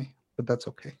forgive me, but that's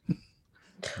okay.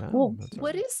 Well,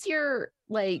 what is your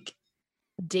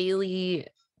daily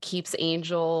keeps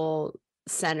Angel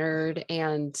centered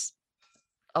and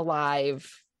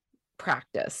alive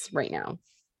practice right now?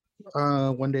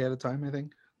 One day at a time, I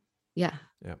think. Yeah.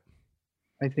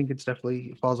 I think it's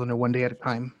definitely falls under one day at a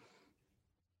time.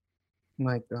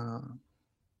 Like,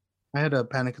 I had a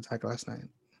panic attack last night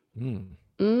in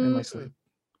my sleep.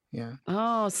 Yeah.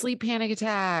 Oh, sleep panic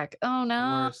attack. Oh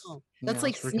no. That's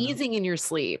like sneezing in your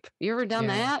sleep. You ever done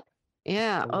that?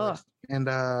 Yeah. Oh. And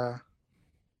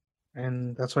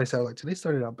that's why I said, today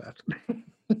started out bad.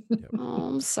 Oh,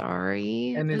 I'm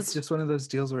sorry. And it's just one of those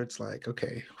deals where it's like,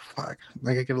 okay, fuck.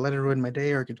 I could let it ruin my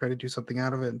day, or I could try to do something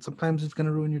out of it. And sometimes it's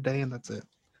gonna ruin your day, and that's it.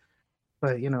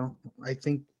 But I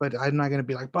think, but I'm not gonna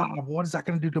be like, Bob, what is that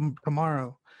gonna do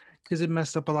tomorrow? Because it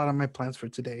messed up a lot of my plans for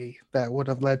today that would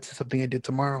have led to something I did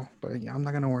tomorrow. But I'm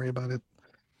not gonna worry about it.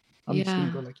 I'm just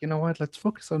gonna go you know what? Let's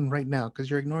focus on right now, because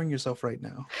you're ignoring yourself right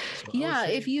now. So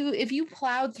if you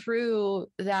plowed through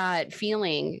that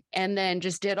feeling and then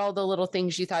just did all the little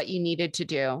things you thought you needed to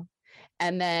do,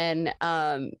 and then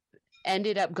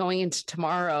ended up going into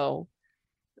tomorrow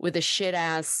with a shit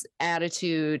ass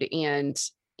attitude and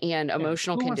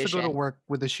emotional condition. Who wants to go to work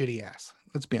with a shitty ass?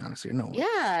 Let's be honest here. No one.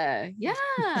 Yeah.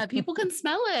 People can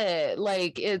smell it.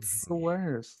 Like it's the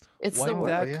worst. It's the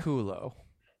worst. That culo.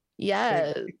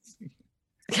 Yes.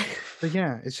 But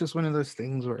yeah, it's just one of those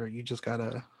things where you just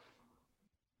gotta,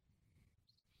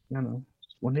 one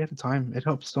day at a time. It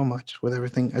helps so much with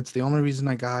everything. It's the only reason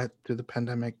I got through the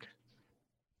pandemic.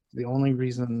 The only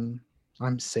reason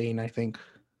I'm sane, I think,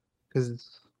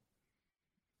 because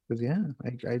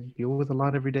I deal with a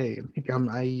lot every day.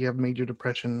 I have major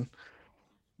depression.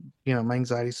 My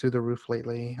anxiety's through the roof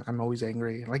lately. I'm always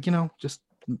angry. Just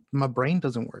my brain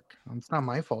doesn't work. It's not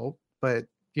my fault, but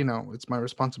it's my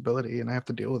responsibility, and I have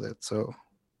to deal with it. So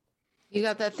you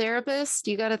got that therapist?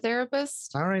 You got a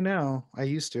therapist? Not right now. I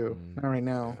used to. Not right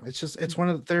now. It's just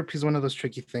therapy is one of those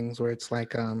tricky things where it's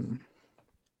like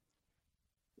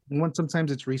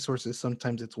sometimes it's resources,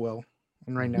 sometimes it's will.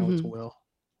 And right now it's will.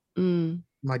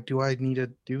 Like, do I need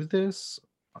to do this?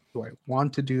 Do I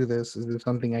want to do this? Is this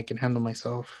something I can handle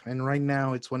myself? And right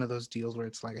now it's one of those deals where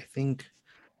it's like, I think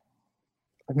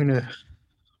I'm gonna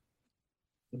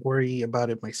worry about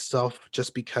it myself,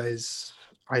 just because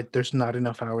there's not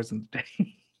enough hours in the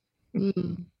day.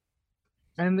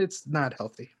 And it's not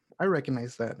healthy. I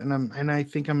recognize that, and I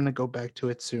think I'm gonna go back to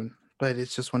it soon. But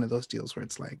it's just one of those deals where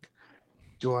it's like,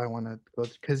 do I want to go?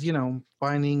 Because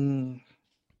finding,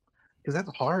 because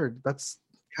that's hard. That's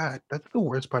the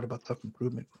worst part about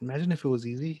self-improvement. Imagine if it was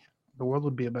easy, the world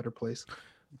would be a better place.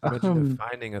 Imagine if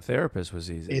finding a therapist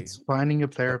was easy. It's finding a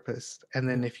therapist, and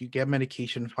then if you get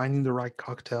medication, finding the right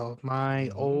cocktail.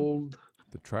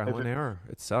 The trial and error.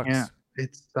 It sucks. Yeah,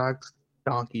 it sucks.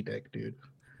 Donkey dick, dude.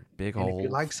 Big and old. If you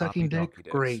like sucking dick,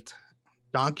 great.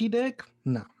 Donkey dick,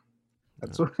 no.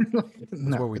 That's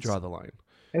where we draw the line.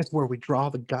 That's where we draw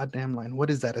the goddamn line. What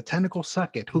is that? A tentacle?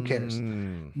 Suck it. Who cares?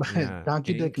 But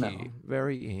donkey inky. dick, no.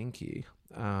 Very inky.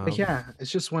 But yeah,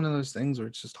 it's just one of those things where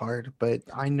it's just hard. But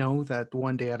I know that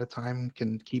one day at a time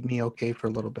can keep me okay for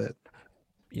a little bit.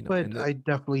 You know, But I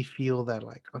definitely feel that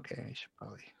like, okay, I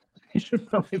should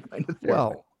probably find a therapist.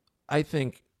 Well, I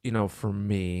think, you know, for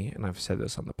me, and I've said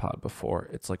this on the pod before,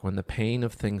 it's like when the pain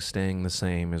of things staying the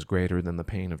same is greater than the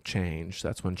pain of change,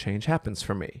 that's when change happens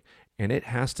for me. And it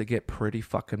has to get pretty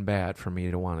fucking bad for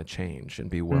me to want to change and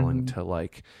be willing to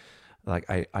like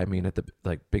I mean at the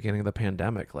like beginning of the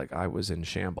pandemic, like I was in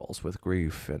shambles with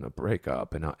grief and a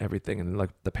breakup and everything, and like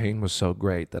the pain was so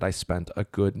great that I spent a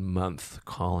good month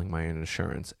calling my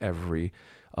insurance every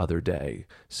other day,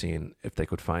 seeing if they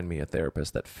could find me a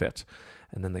therapist that fit.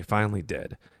 And then they finally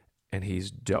did, and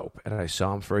he's dope. And I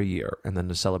saw him for a year, and then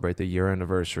to celebrate the year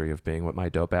anniversary of being with my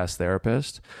dope ass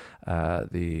therapist,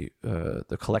 the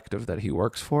collective that he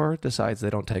works for decides they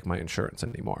don't take my insurance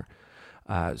anymore.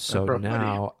 So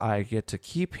now I get to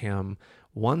keep him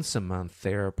once a month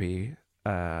therapy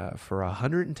for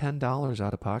 $110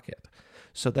 out of pocket.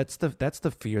 So that's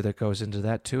the fear that goes into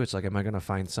that too. It's like, am I going to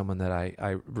find someone that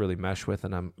I really mesh with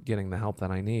and I'm getting the help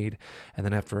that I need? And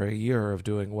then after a year of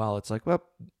doing well, it's like, well,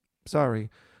 sorry,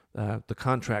 the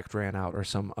contract ran out or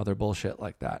some other bullshit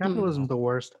like that. Capitalism's the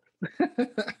worst.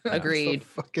 Agreed. The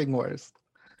fucking worst.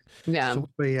 Yeah. So,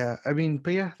 but yeah,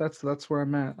 that's where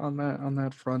I'm at on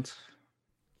that front.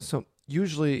 So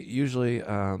usually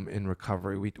in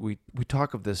recovery, we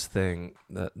talk of this thing,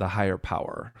 the higher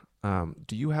power.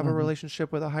 Do you have a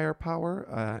relationship with a higher power?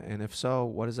 And if so,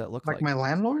 what does that look like? Like my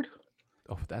landlord?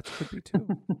 Oh, that could be too.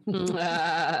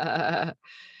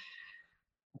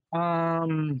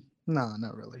 No,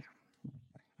 not really.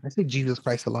 I say Jesus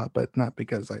Christ a lot, but not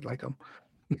because I like him.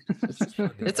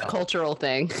 It's a cultural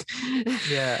thing.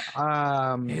 Yeah.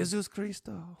 Jesus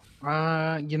Cristo.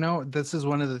 You know, this is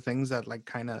one of the things that like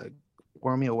kind of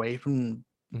wore me away from.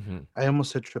 I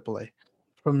almost said AAA,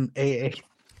 from AA.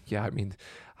 Yeah, I mean,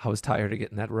 I was tired of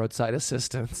getting that roadside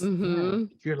assistance. Yeah.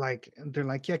 They're like,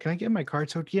 yeah, can I get my card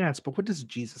towed? Yes, but what does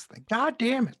Jesus think? God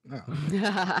damn it! No.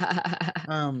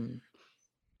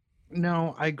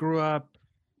 No, I grew up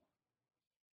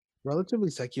relatively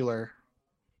secular,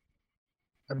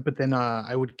 but then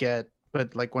I would get,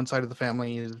 but like one side of the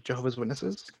family is Jehovah's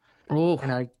Witnesses. Oh,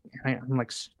 and I'm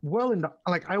like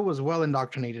I was well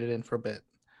indoctrinated in for a bit,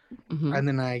 and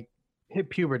then I hit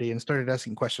puberty and started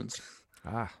asking questions.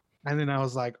 And then I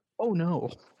was like, oh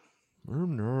no.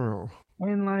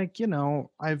 And like, you know,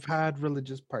 I've had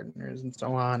religious partners and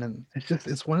so on, and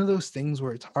it's one of those things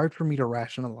where it's hard for me to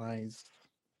rationalize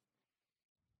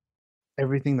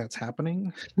everything that's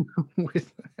happening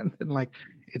with, and then like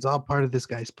it's all part of this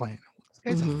guy's plan.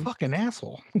 This guy's a fucking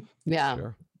asshole. Yeah.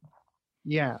 Sure.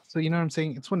 Yeah. So you know what I'm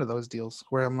saying? It's one of those deals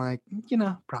where I'm like, you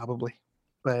know, probably.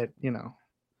 But you know.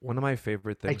 One of my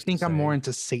favorite things. I think I'm more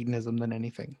into Satanism than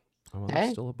anything. Oh,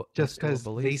 well, just because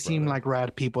they seem like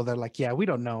rad people. They're like, yeah, we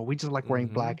don't know. We just like wearing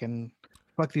black and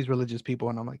fuck these religious people.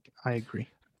 And I'm like, I agree.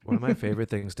 One of my favorite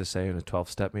things to say in a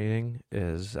 12-step meeting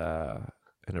is, and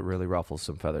it really ruffles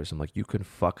some feathers, I'm like, you can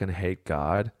fucking hate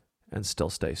God and still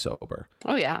stay sober.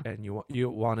 Oh, yeah. And you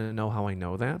want to know how I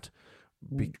know that?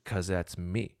 Because that's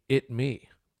me. Me.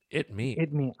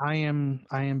 I am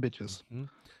bitches.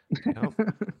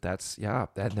 That's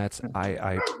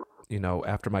I you know,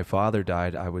 after my father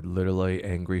died, I would literally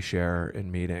angry share in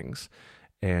meetings,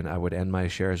 and I would end my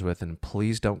shares with, and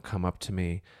please don't come up to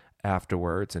me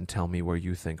afterwards and tell me where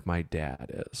you think my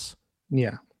dad is.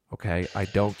 Yeah. Okay. I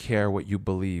don't care what you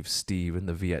believe, Steve, in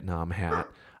the Vietnam hat.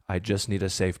 I just need a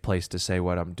safe place to say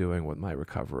what I'm doing with my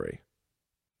recovery.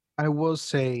 I will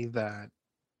say that,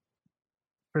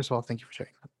 first of all, thank you for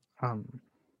sharing that.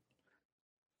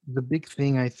 The big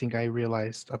thing I think I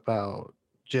realized about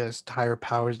just higher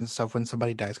powers and stuff when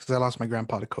somebody dies, because I lost my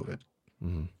grandpa to COVID.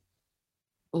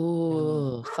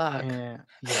 Oh, fuck. Yeah.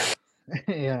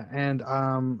 Yeah. And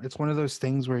it's one of those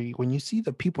things where when you see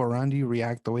the people around you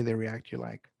react the way they react, you're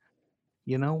like,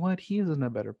 you know what? He is in a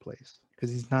better place because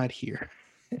he's not here.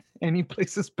 Any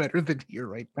place is better than here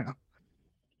right now.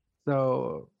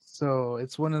 So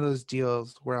it's one of those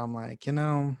deals where I'm like, you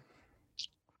know,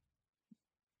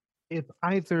 it's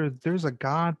either there's a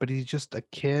God, but he's just a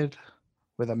kid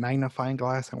with a magnifying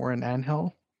glass and we're an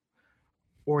anthill,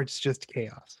 or it's just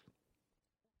chaos.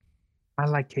 I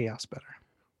like chaos better.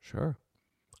 Sure.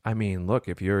 I mean, look,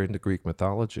 if you're into Greek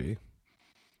mythology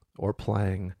or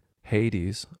playing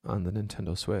Hades on the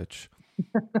Nintendo Switch,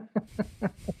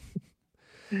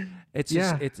 It's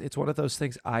just Yeah. it's one of those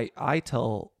things. I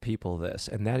tell people this,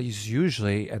 and that is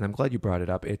usually, and I'm glad you brought it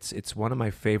up. It's one of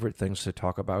my favorite things to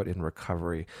talk about in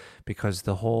recovery, because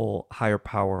the whole higher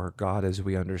power, God as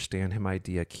we understand him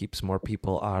idea, keeps more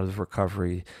people out of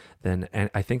recovery than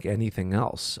I think anything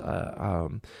else.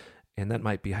 And that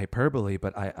might be hyperbole,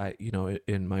 but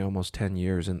in my almost 10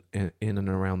 years in and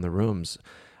around the rooms,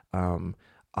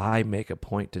 I make a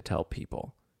point to tell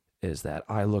people is that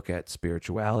I look at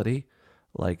spirituality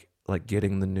like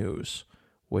getting the news,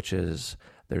 which is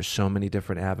there's so many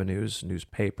different avenues,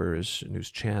 newspapers,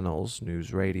 news channels,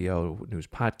 news radio, news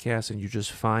podcasts, and you just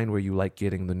find where you like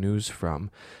getting the news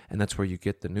from, and that's where you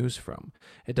get the news from.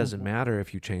 It doesn't matter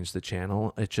if you change the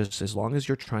channel. It just, as long as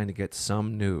you're trying to get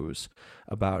some news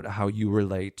about how you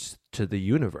relate to the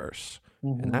universe,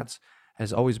 and that's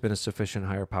has always been a sufficient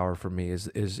higher power for me is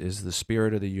the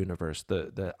spirit of the universe.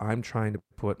 The I'm trying to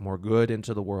put more good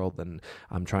into the world than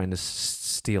I'm trying to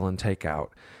steal and take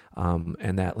out.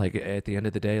 And that, like, at the end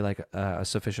of the day, like, a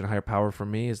sufficient higher power for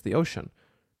me is the ocean.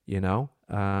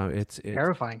 It's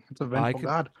Terrifying. It's a vengeful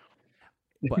God.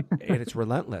 and it's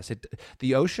relentless.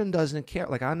 The ocean doesn't care.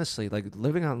 Like, honestly, like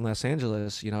living out in Los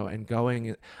Angeles, and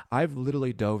going, I've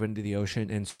literally dove into the ocean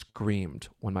and screamed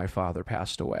when my father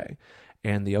passed away,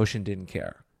 and the ocean didn't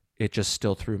care. It just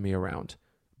still threw me around,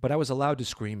 but I was allowed to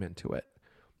scream into it,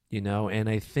 and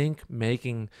I think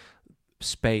making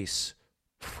space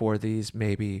for these,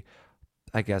 maybe,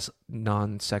 I guess,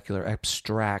 non-secular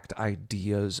abstract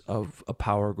ideas of a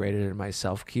power greater than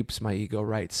myself keeps my ego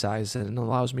right sized, and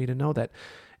allows me to know that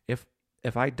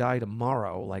if I die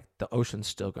tomorrow, like, the ocean's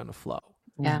still going to flow.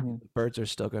 Yeah. The birds are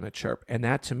still going to chirp. And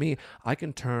that, to me, I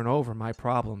can turn over my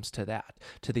problems to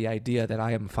the idea that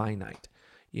I am finite,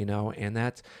 and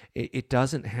that's, it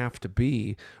doesn't have to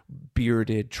be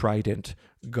bearded, trident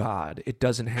God. It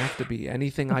doesn't have to be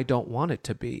anything I don't want it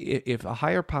to be. If a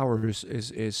higher power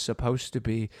is supposed to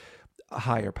be a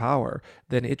higher power,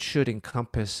 then it should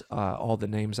encompass all the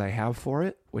names I have for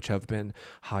it, which have been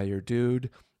higher dude,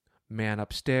 man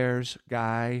upstairs,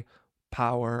 guy,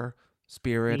 power,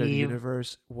 spirit of the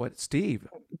universe. Steve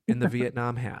in the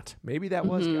Vietnam hat. Maybe that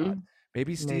was God.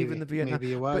 Maybe Steve in the Vietnam.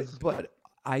 Maybe it was. But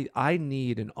I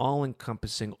need an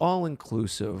all-encompassing,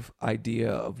 all-inclusive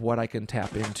idea of what I can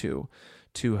tap into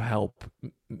to help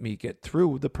me get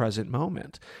through the present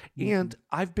moment. And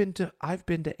I've been to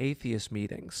atheist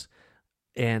meetings,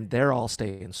 and they're all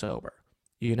staying sober.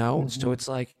 So it's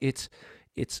like it's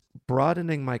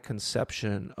broadening my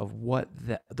conception of what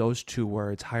those two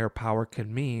words, higher power,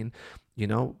 can mean.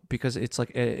 Because it's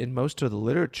like, in most of the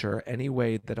literature, any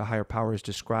way that a higher power is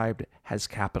described has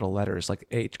capital letters, like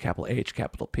H,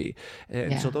 capital P.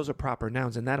 And so those are proper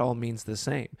nouns, and that all means the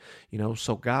same.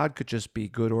 So God could just be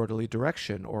good, orderly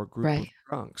direction, or a group of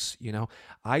drunks.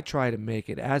 I try to make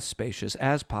it as spacious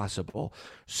as possible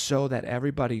so that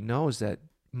everybody knows that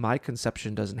my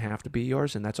conception doesn't have to be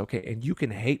yours, and that's okay. And you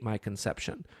can hate my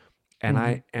conception, and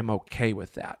I am okay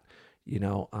with that.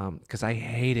 Because I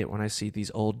hate it when I see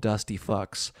these old dusty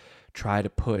fucks try to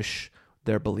push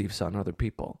their beliefs on other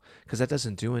people, because that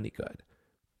doesn't do any good.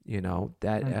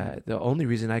 The only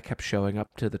reason I kept showing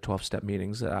up to the 12-step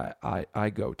meetings that I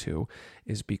go to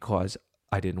is because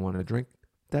I didn't want to drink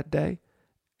that day.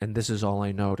 And this is all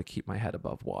I know to keep my head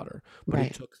above water. But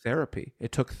it took therapy.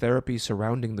 It took therapy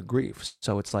surrounding the grief.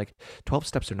 So it's like 12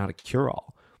 steps are not a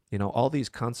cure-all. All these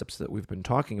concepts that we've been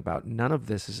talking about, none of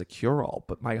this is a cure-all.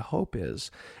 But my hope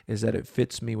is that it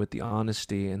fits me with the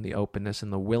honesty and the openness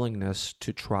and the willingness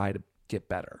to try to get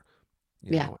better.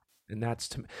 You know? And that's,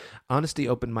 to me, honesty,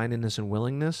 open-mindedness, and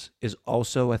willingness is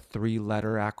also a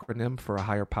 3-letter acronym for a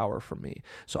higher power for me.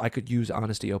 So I could use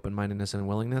honesty, open-mindedness, and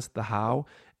willingness, the how,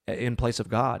 in place of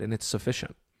God, and it's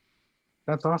sufficient.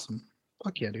 That's awesome.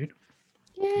 Fuck yeah, dude.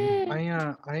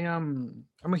 Yeah. I'm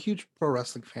a huge pro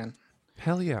wrestling fan.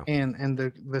 Hell yeah. And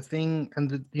the thing,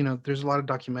 and there's a lot of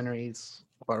documentaries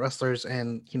about wrestlers,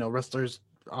 and wrestlers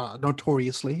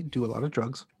notoriously do a lot of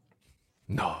drugs.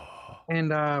 No.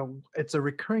 And it's a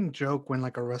recurring joke when,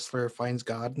 like, a wrestler finds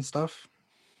God and stuff.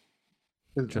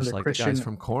 Just like Christian, the guys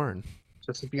from Korn.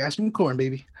 Just like the guys from Korn,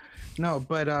 baby. No,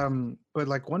 but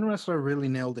like, one wrestler really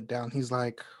nailed it down. He's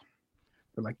like,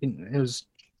 it was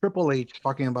Triple H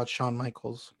talking about Shawn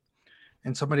Michaels,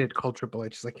 and somebody had called Triple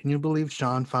H. He's like, "Can you believe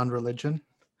Shawn found religion?"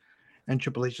 And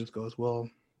Triple H just goes, "Well,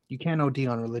 you can't OD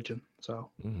on religion." So,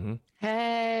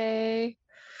 Hey.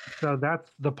 So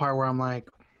that's the part where I'm like,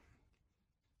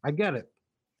 I get it.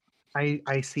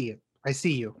 I see it. I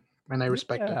see you, and I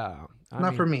respect it.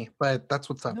 Not for me, but that's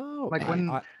what's up. No, like,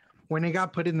 when it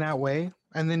got put in that way,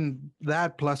 and then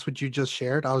that plus what you just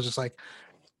shared, I was just like,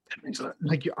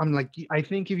 I'm like, I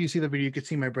think if you see the video, you could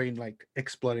see my brain like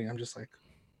exploding. I'm just like,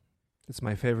 It's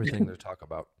my favorite thing to talk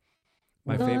about.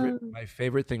 My Uh.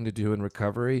 favorite thing to do in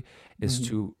recovery is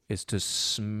Mhm. to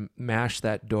smash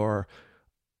that door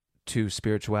to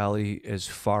spirituality as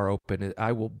far open.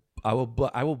 I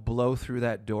will blow through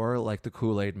that door like the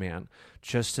Kool-Aid man,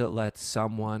 just to let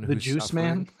someone The who's Juice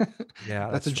suffering. Man. Yeah,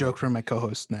 That's a that's right. joke from my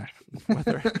co-host Nash.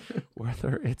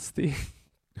 Whether it's the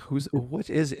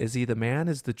is he the man,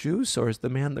 is the juice, or is the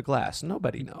man the glass?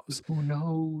 Nobody knows. Who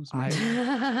knows,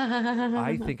 man?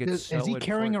 I think it's Is he so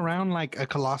carrying important. around like a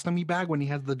colostomy bag when he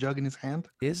has the jug in his hand?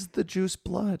 Is the juice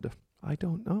blood? I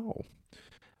don't know.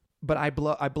 But I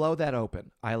blow that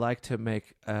open. I like to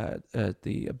make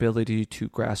the ability to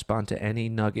grasp onto any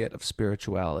nugget of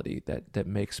spirituality that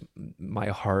makes my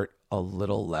heart a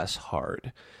little less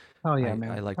hard. Oh yeah, I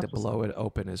man. like to That's what's blow up. it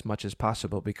open as much as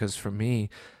possible, because for me,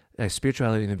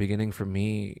 spirituality in the beginning, for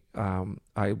me,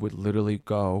 I would literally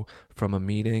go from a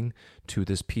meeting to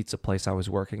this pizza place I was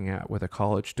working at with a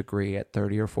college degree at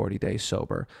 30 or 40 days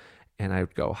sober. And I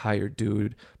would go, "Hired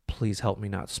dude, please help me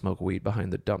not smoke weed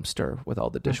behind the dumpster with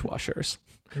all the dishwashers."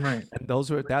 Right. And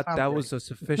those were Sounds that great. was a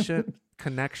sufficient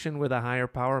connection with a higher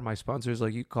power. My sponsor's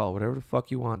like, "You call whatever the fuck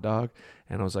you want, dog."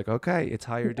 And I was like, "Okay, it's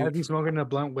hired I'd dude." be smoking a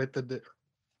blunt with the.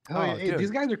 Oh yeah, Oh, hey, these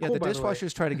dude. guys are Yeah, cool, the by the way.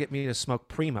 dishwashers try to get me to smoke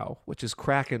Primo, which is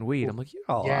crack and weed. I'm like,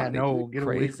 Yeah, you're no, get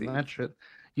away from crazy. that shit.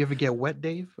 You ever get wet,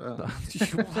 Dave? You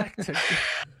like to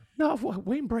No,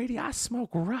 Wayne Brady, I smoke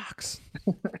rocks.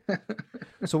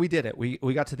 So we did it. We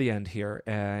got to the end here,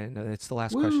 and it's the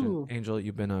last question. Woo! Angel,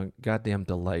 you've been a goddamn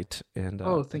delight, and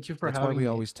Oh, thank you for that's why having we me.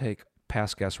 always take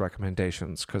past guest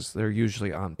recommendations, because they're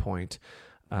usually on point,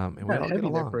 and we Got all get heavy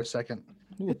there for along. a second.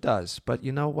 Ooh, It does, but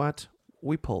you know what?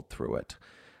 We pulled through it.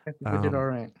 I think we did all Um,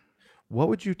 right. what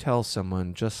would you tell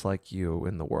someone just like you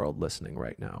in the world listening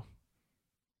right now?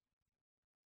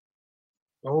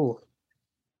 Oh,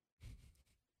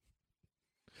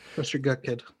 trust your gut,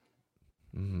 kid.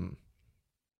 Mm.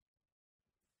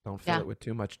 Don't fill Yeah. it with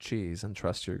too much cheese and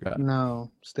trust your gut.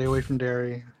 No, stay away from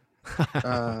dairy.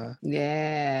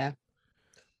 Yeah.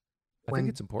 I When think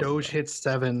it's important. Doge Though. hits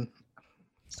 7,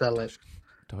 sell it.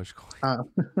 Dogecoin.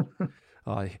 Uh,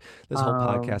 Oh, this whole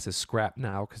um, podcast is scrapped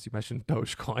now because you mentioned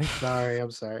Dogecoin. sorry, I'm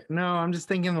sorry. No, I'm just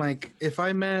thinking like if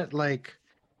I met like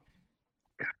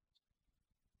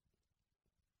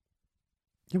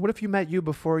Yeah, what if you met you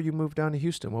before you moved down to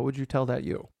Houston? What would you tell that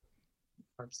you?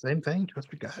 same thing,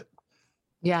 trust your gut.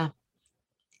 Yeah.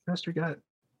 Trust your gut.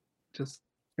 Just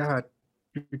God,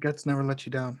 your guts never let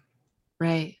you down.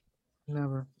 Right.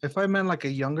 Never. If I met like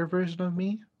a younger version of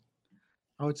me,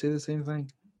 I would say the same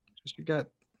thing. Just your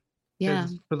gut. Yeah.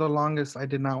 Because for the longest, I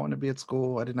did not want to be at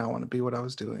school. I did not want to be what I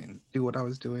was doing, do what I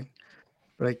was doing.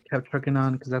 But I kept trucking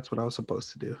on because that's what I was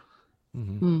supposed to do.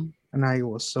 Mm-hmm. Mm. And I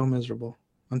was so miserable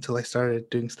until I started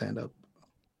doing stand up.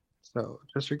 So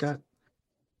just your gut.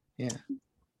 Yeah.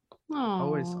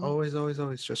 Always, Oh. always, always,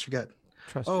 always just your gut.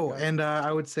 Trust Oh, your gut. and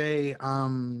I would say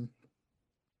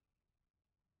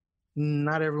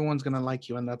not everyone's gonna like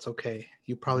you, and that's okay.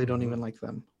 You probably don't even like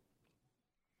them.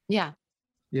 Yeah.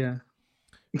 Yeah.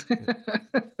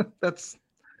 that's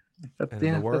And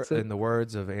yeah, that's it. in the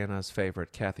words of Anna's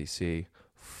favorite, Kathy C,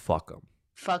 fuck them.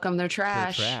 Fuck them. They're They're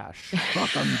trash. trash.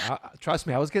 Fuck 'em. Trust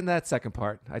me, I was getting that second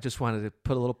part. I just wanted to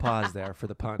put a little pause there for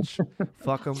the punch.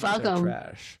 Fuck them. Fuck They're 'em.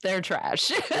 trash. They're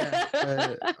trash.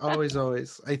 Yeah, always,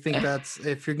 always. I think that's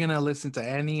if you're gonna listen to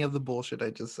any of the bullshit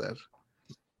I just said,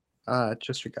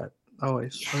 just your gut.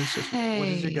 Always, always just your gut. What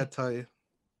does your Yay. gut tell you?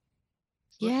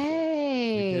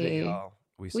 Yay. We did it, y'all.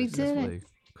 We We did it. successfully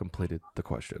completed the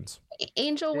questions.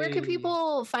 Angel, where can Hey.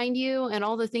 people find you and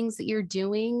all the things that you're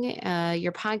doing?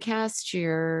 Your podcast,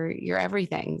 your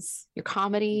everythings, your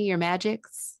comedy, your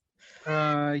magics.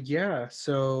 Yeah.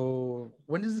 So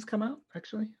when does this come out?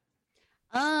 Actually,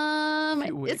 Few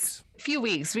It's weeks. a few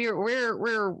weeks. We're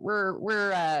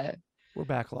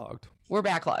backlogged. We're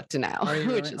backlogged now, are you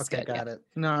which really? is Okay, good. got it.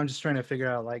 No, I'm just trying to figure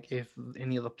out like if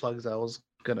any of the plugs I was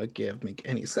gonna give make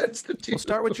any sense to do. We'll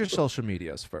start with your social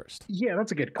medias first. Yeah,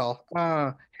 that's a good call.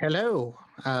 Hello.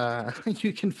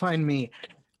 You can find me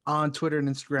on Twitter and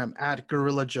Instagram at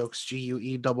Gorilla Jokes,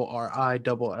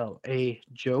 GUERRILLA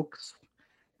Jokes.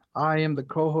 I am the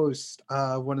co-host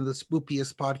of one of the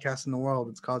spookiest podcasts in the world.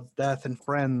 It's called Death and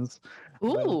Friends.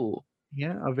 Ooh.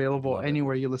 Yeah, available Love it.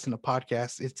 anywhere you listen to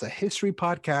podcasts. It's a history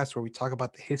podcast where we talk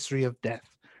about the history of death.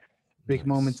 Big Nice.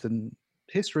 moments in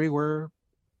history were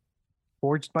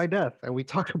forged by death, and we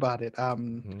talk about it.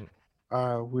 Mhm.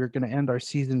 We're going to end our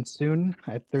season soon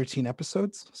at 13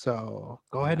 episodes. So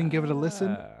go ahead and give it a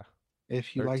listen Ah.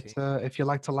 if you 13.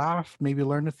 like to laugh, maybe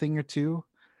learn a thing or two.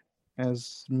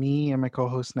 as me and my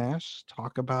co-host Nash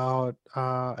talk about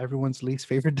everyone's least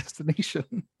favorite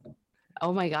destination.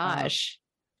 Oh my gosh.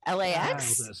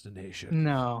 LAX? Destination.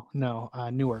 No,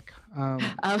 Newark.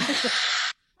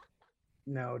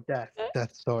 No,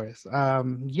 death stories.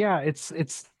 Yeah,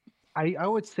 it's I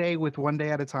would say with one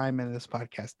day at a time in this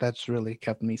podcast, that's really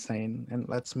kept me sane and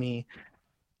lets me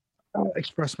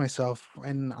express myself.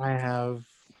 And I have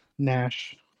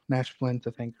Nash Flynn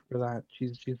to thank for that.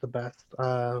 She's the best.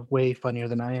 Way funnier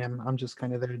than I am. I'm just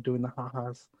kind of there doing the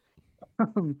ha-has.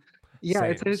 Yeah,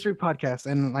 it's a Same. history podcast,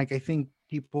 and like I think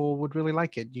people would really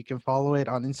like it. You can follow it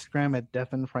on Instagram at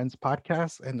Death and Friends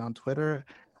Podcast, and on Twitter,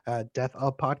 Death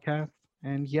Up Podcast.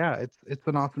 And yeah, it's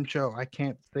an awesome show. I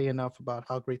can't say enough about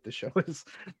how great the show is.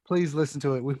 Please listen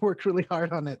to it. We worked really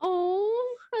hard on it.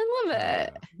 Oh, I love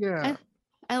it. Yeah.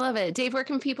 I love it. Dave, where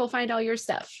can people find all your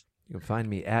stuff? You can find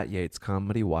me at Yates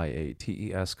Comedy,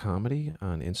 YATES Comedy,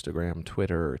 on Instagram,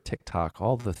 Twitter, TikTok,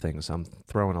 all the things. I'm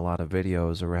throwing a lot of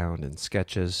videos around and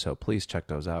sketches, so please check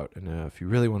those out. And if you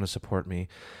really want to support me,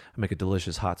 I make a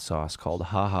delicious hot sauce called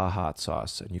Ha Ha Hot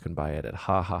Sauce, and you can buy it at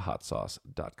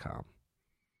hahahotsauce.com.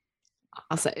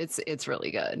 Awesome. It's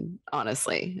really good,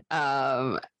 honestly.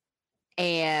 And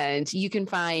you can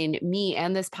find me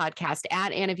and this podcast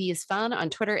at Anna V is Fun on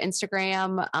Twitter,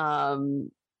 Instagram,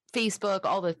 Facebook,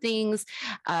 all the things.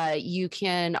 You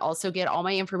can also get all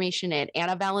my information at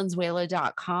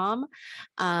annavalenzuela.com.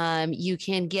 You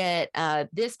can get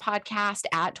this podcast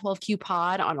at 12Q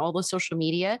Pod on all the social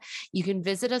media. You can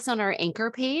visit us on our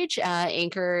Anchor page,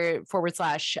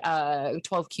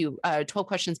 Anchor/12Q 12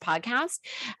 Questions Podcast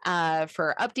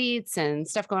for updates and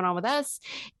stuff going on with us.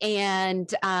 And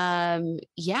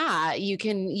yeah, you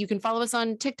can follow us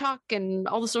on TikTok and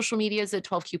all the social medias at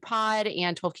 12Q Pod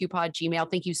and 12Q Pod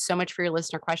Gmail. Thank you so much for your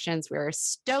listener questions. We're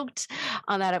stoked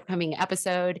on that upcoming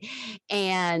episode.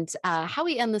 And how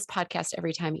we end this podcast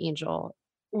every time, Angel,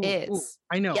 is...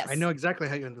 I know. Yes. I know exactly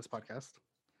how you end this podcast.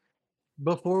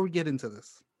 Before we get into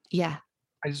this, yeah,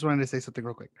 I just wanted to say something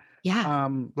real quick. Yeah.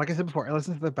 Like I said before, I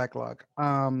listened to the backlog.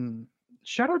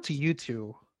 Shout out to you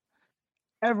two.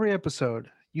 Every episode,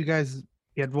 you guys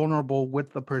get vulnerable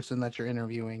with the person that you're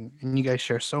interviewing, and you guys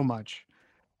share so much.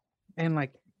 And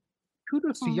like,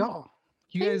 kudos to y'all.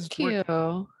 You guys Thank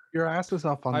you. Your asses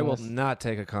off on I will this. not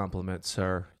take a compliment,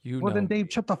 sir. Well, then, Dave,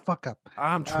 shut the fuck up.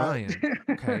 I'm trying.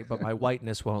 Okay, but my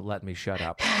whiteness won't let me shut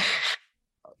up.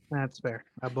 That's fair.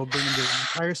 I will bring the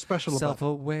entire special.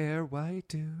 Self-aware white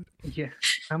dude. Yeah,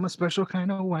 I'm a special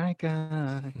kind of white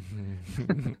guy.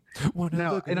 One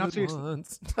of the good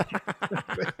ones.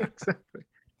 Exactly.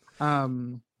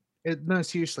 No,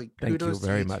 seriously. Thank you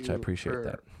very much. I appreciate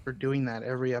that for doing that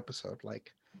every episode.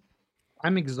 Like,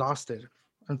 I'm exhausted,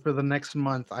 and for the next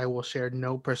month, I will share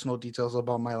no personal details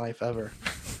about my life ever.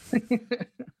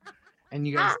 And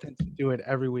you guys tend to do it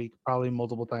every week, probably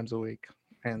multiple times a week.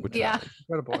 And yeah,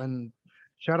 incredible. And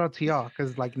shout out to y'all,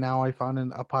 because like now I found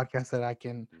a podcast that I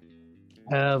can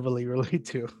heavily relate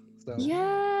to. So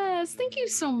yes, thank you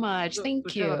so much.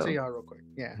 Thank you. Shout out to y'all real quick.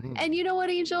 Yeah. And you know what,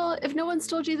 Angel? If no one's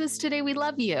told you this today, we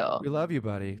love you. We love you,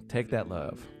 buddy. Take that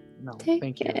love. No, Take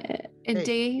thank you. it. And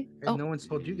Dave. And no one's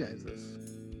told you guys this.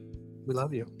 We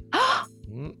love you. Oh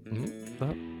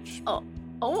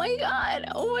my God.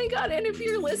 Oh my God. And if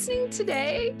you're listening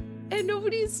today and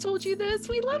nobody's told you this,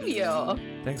 we love you.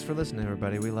 Thanks for listening,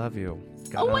 everybody. We love you.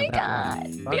 Oh my God.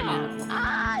 Love you.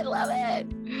 I love it.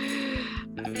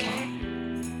 Okay.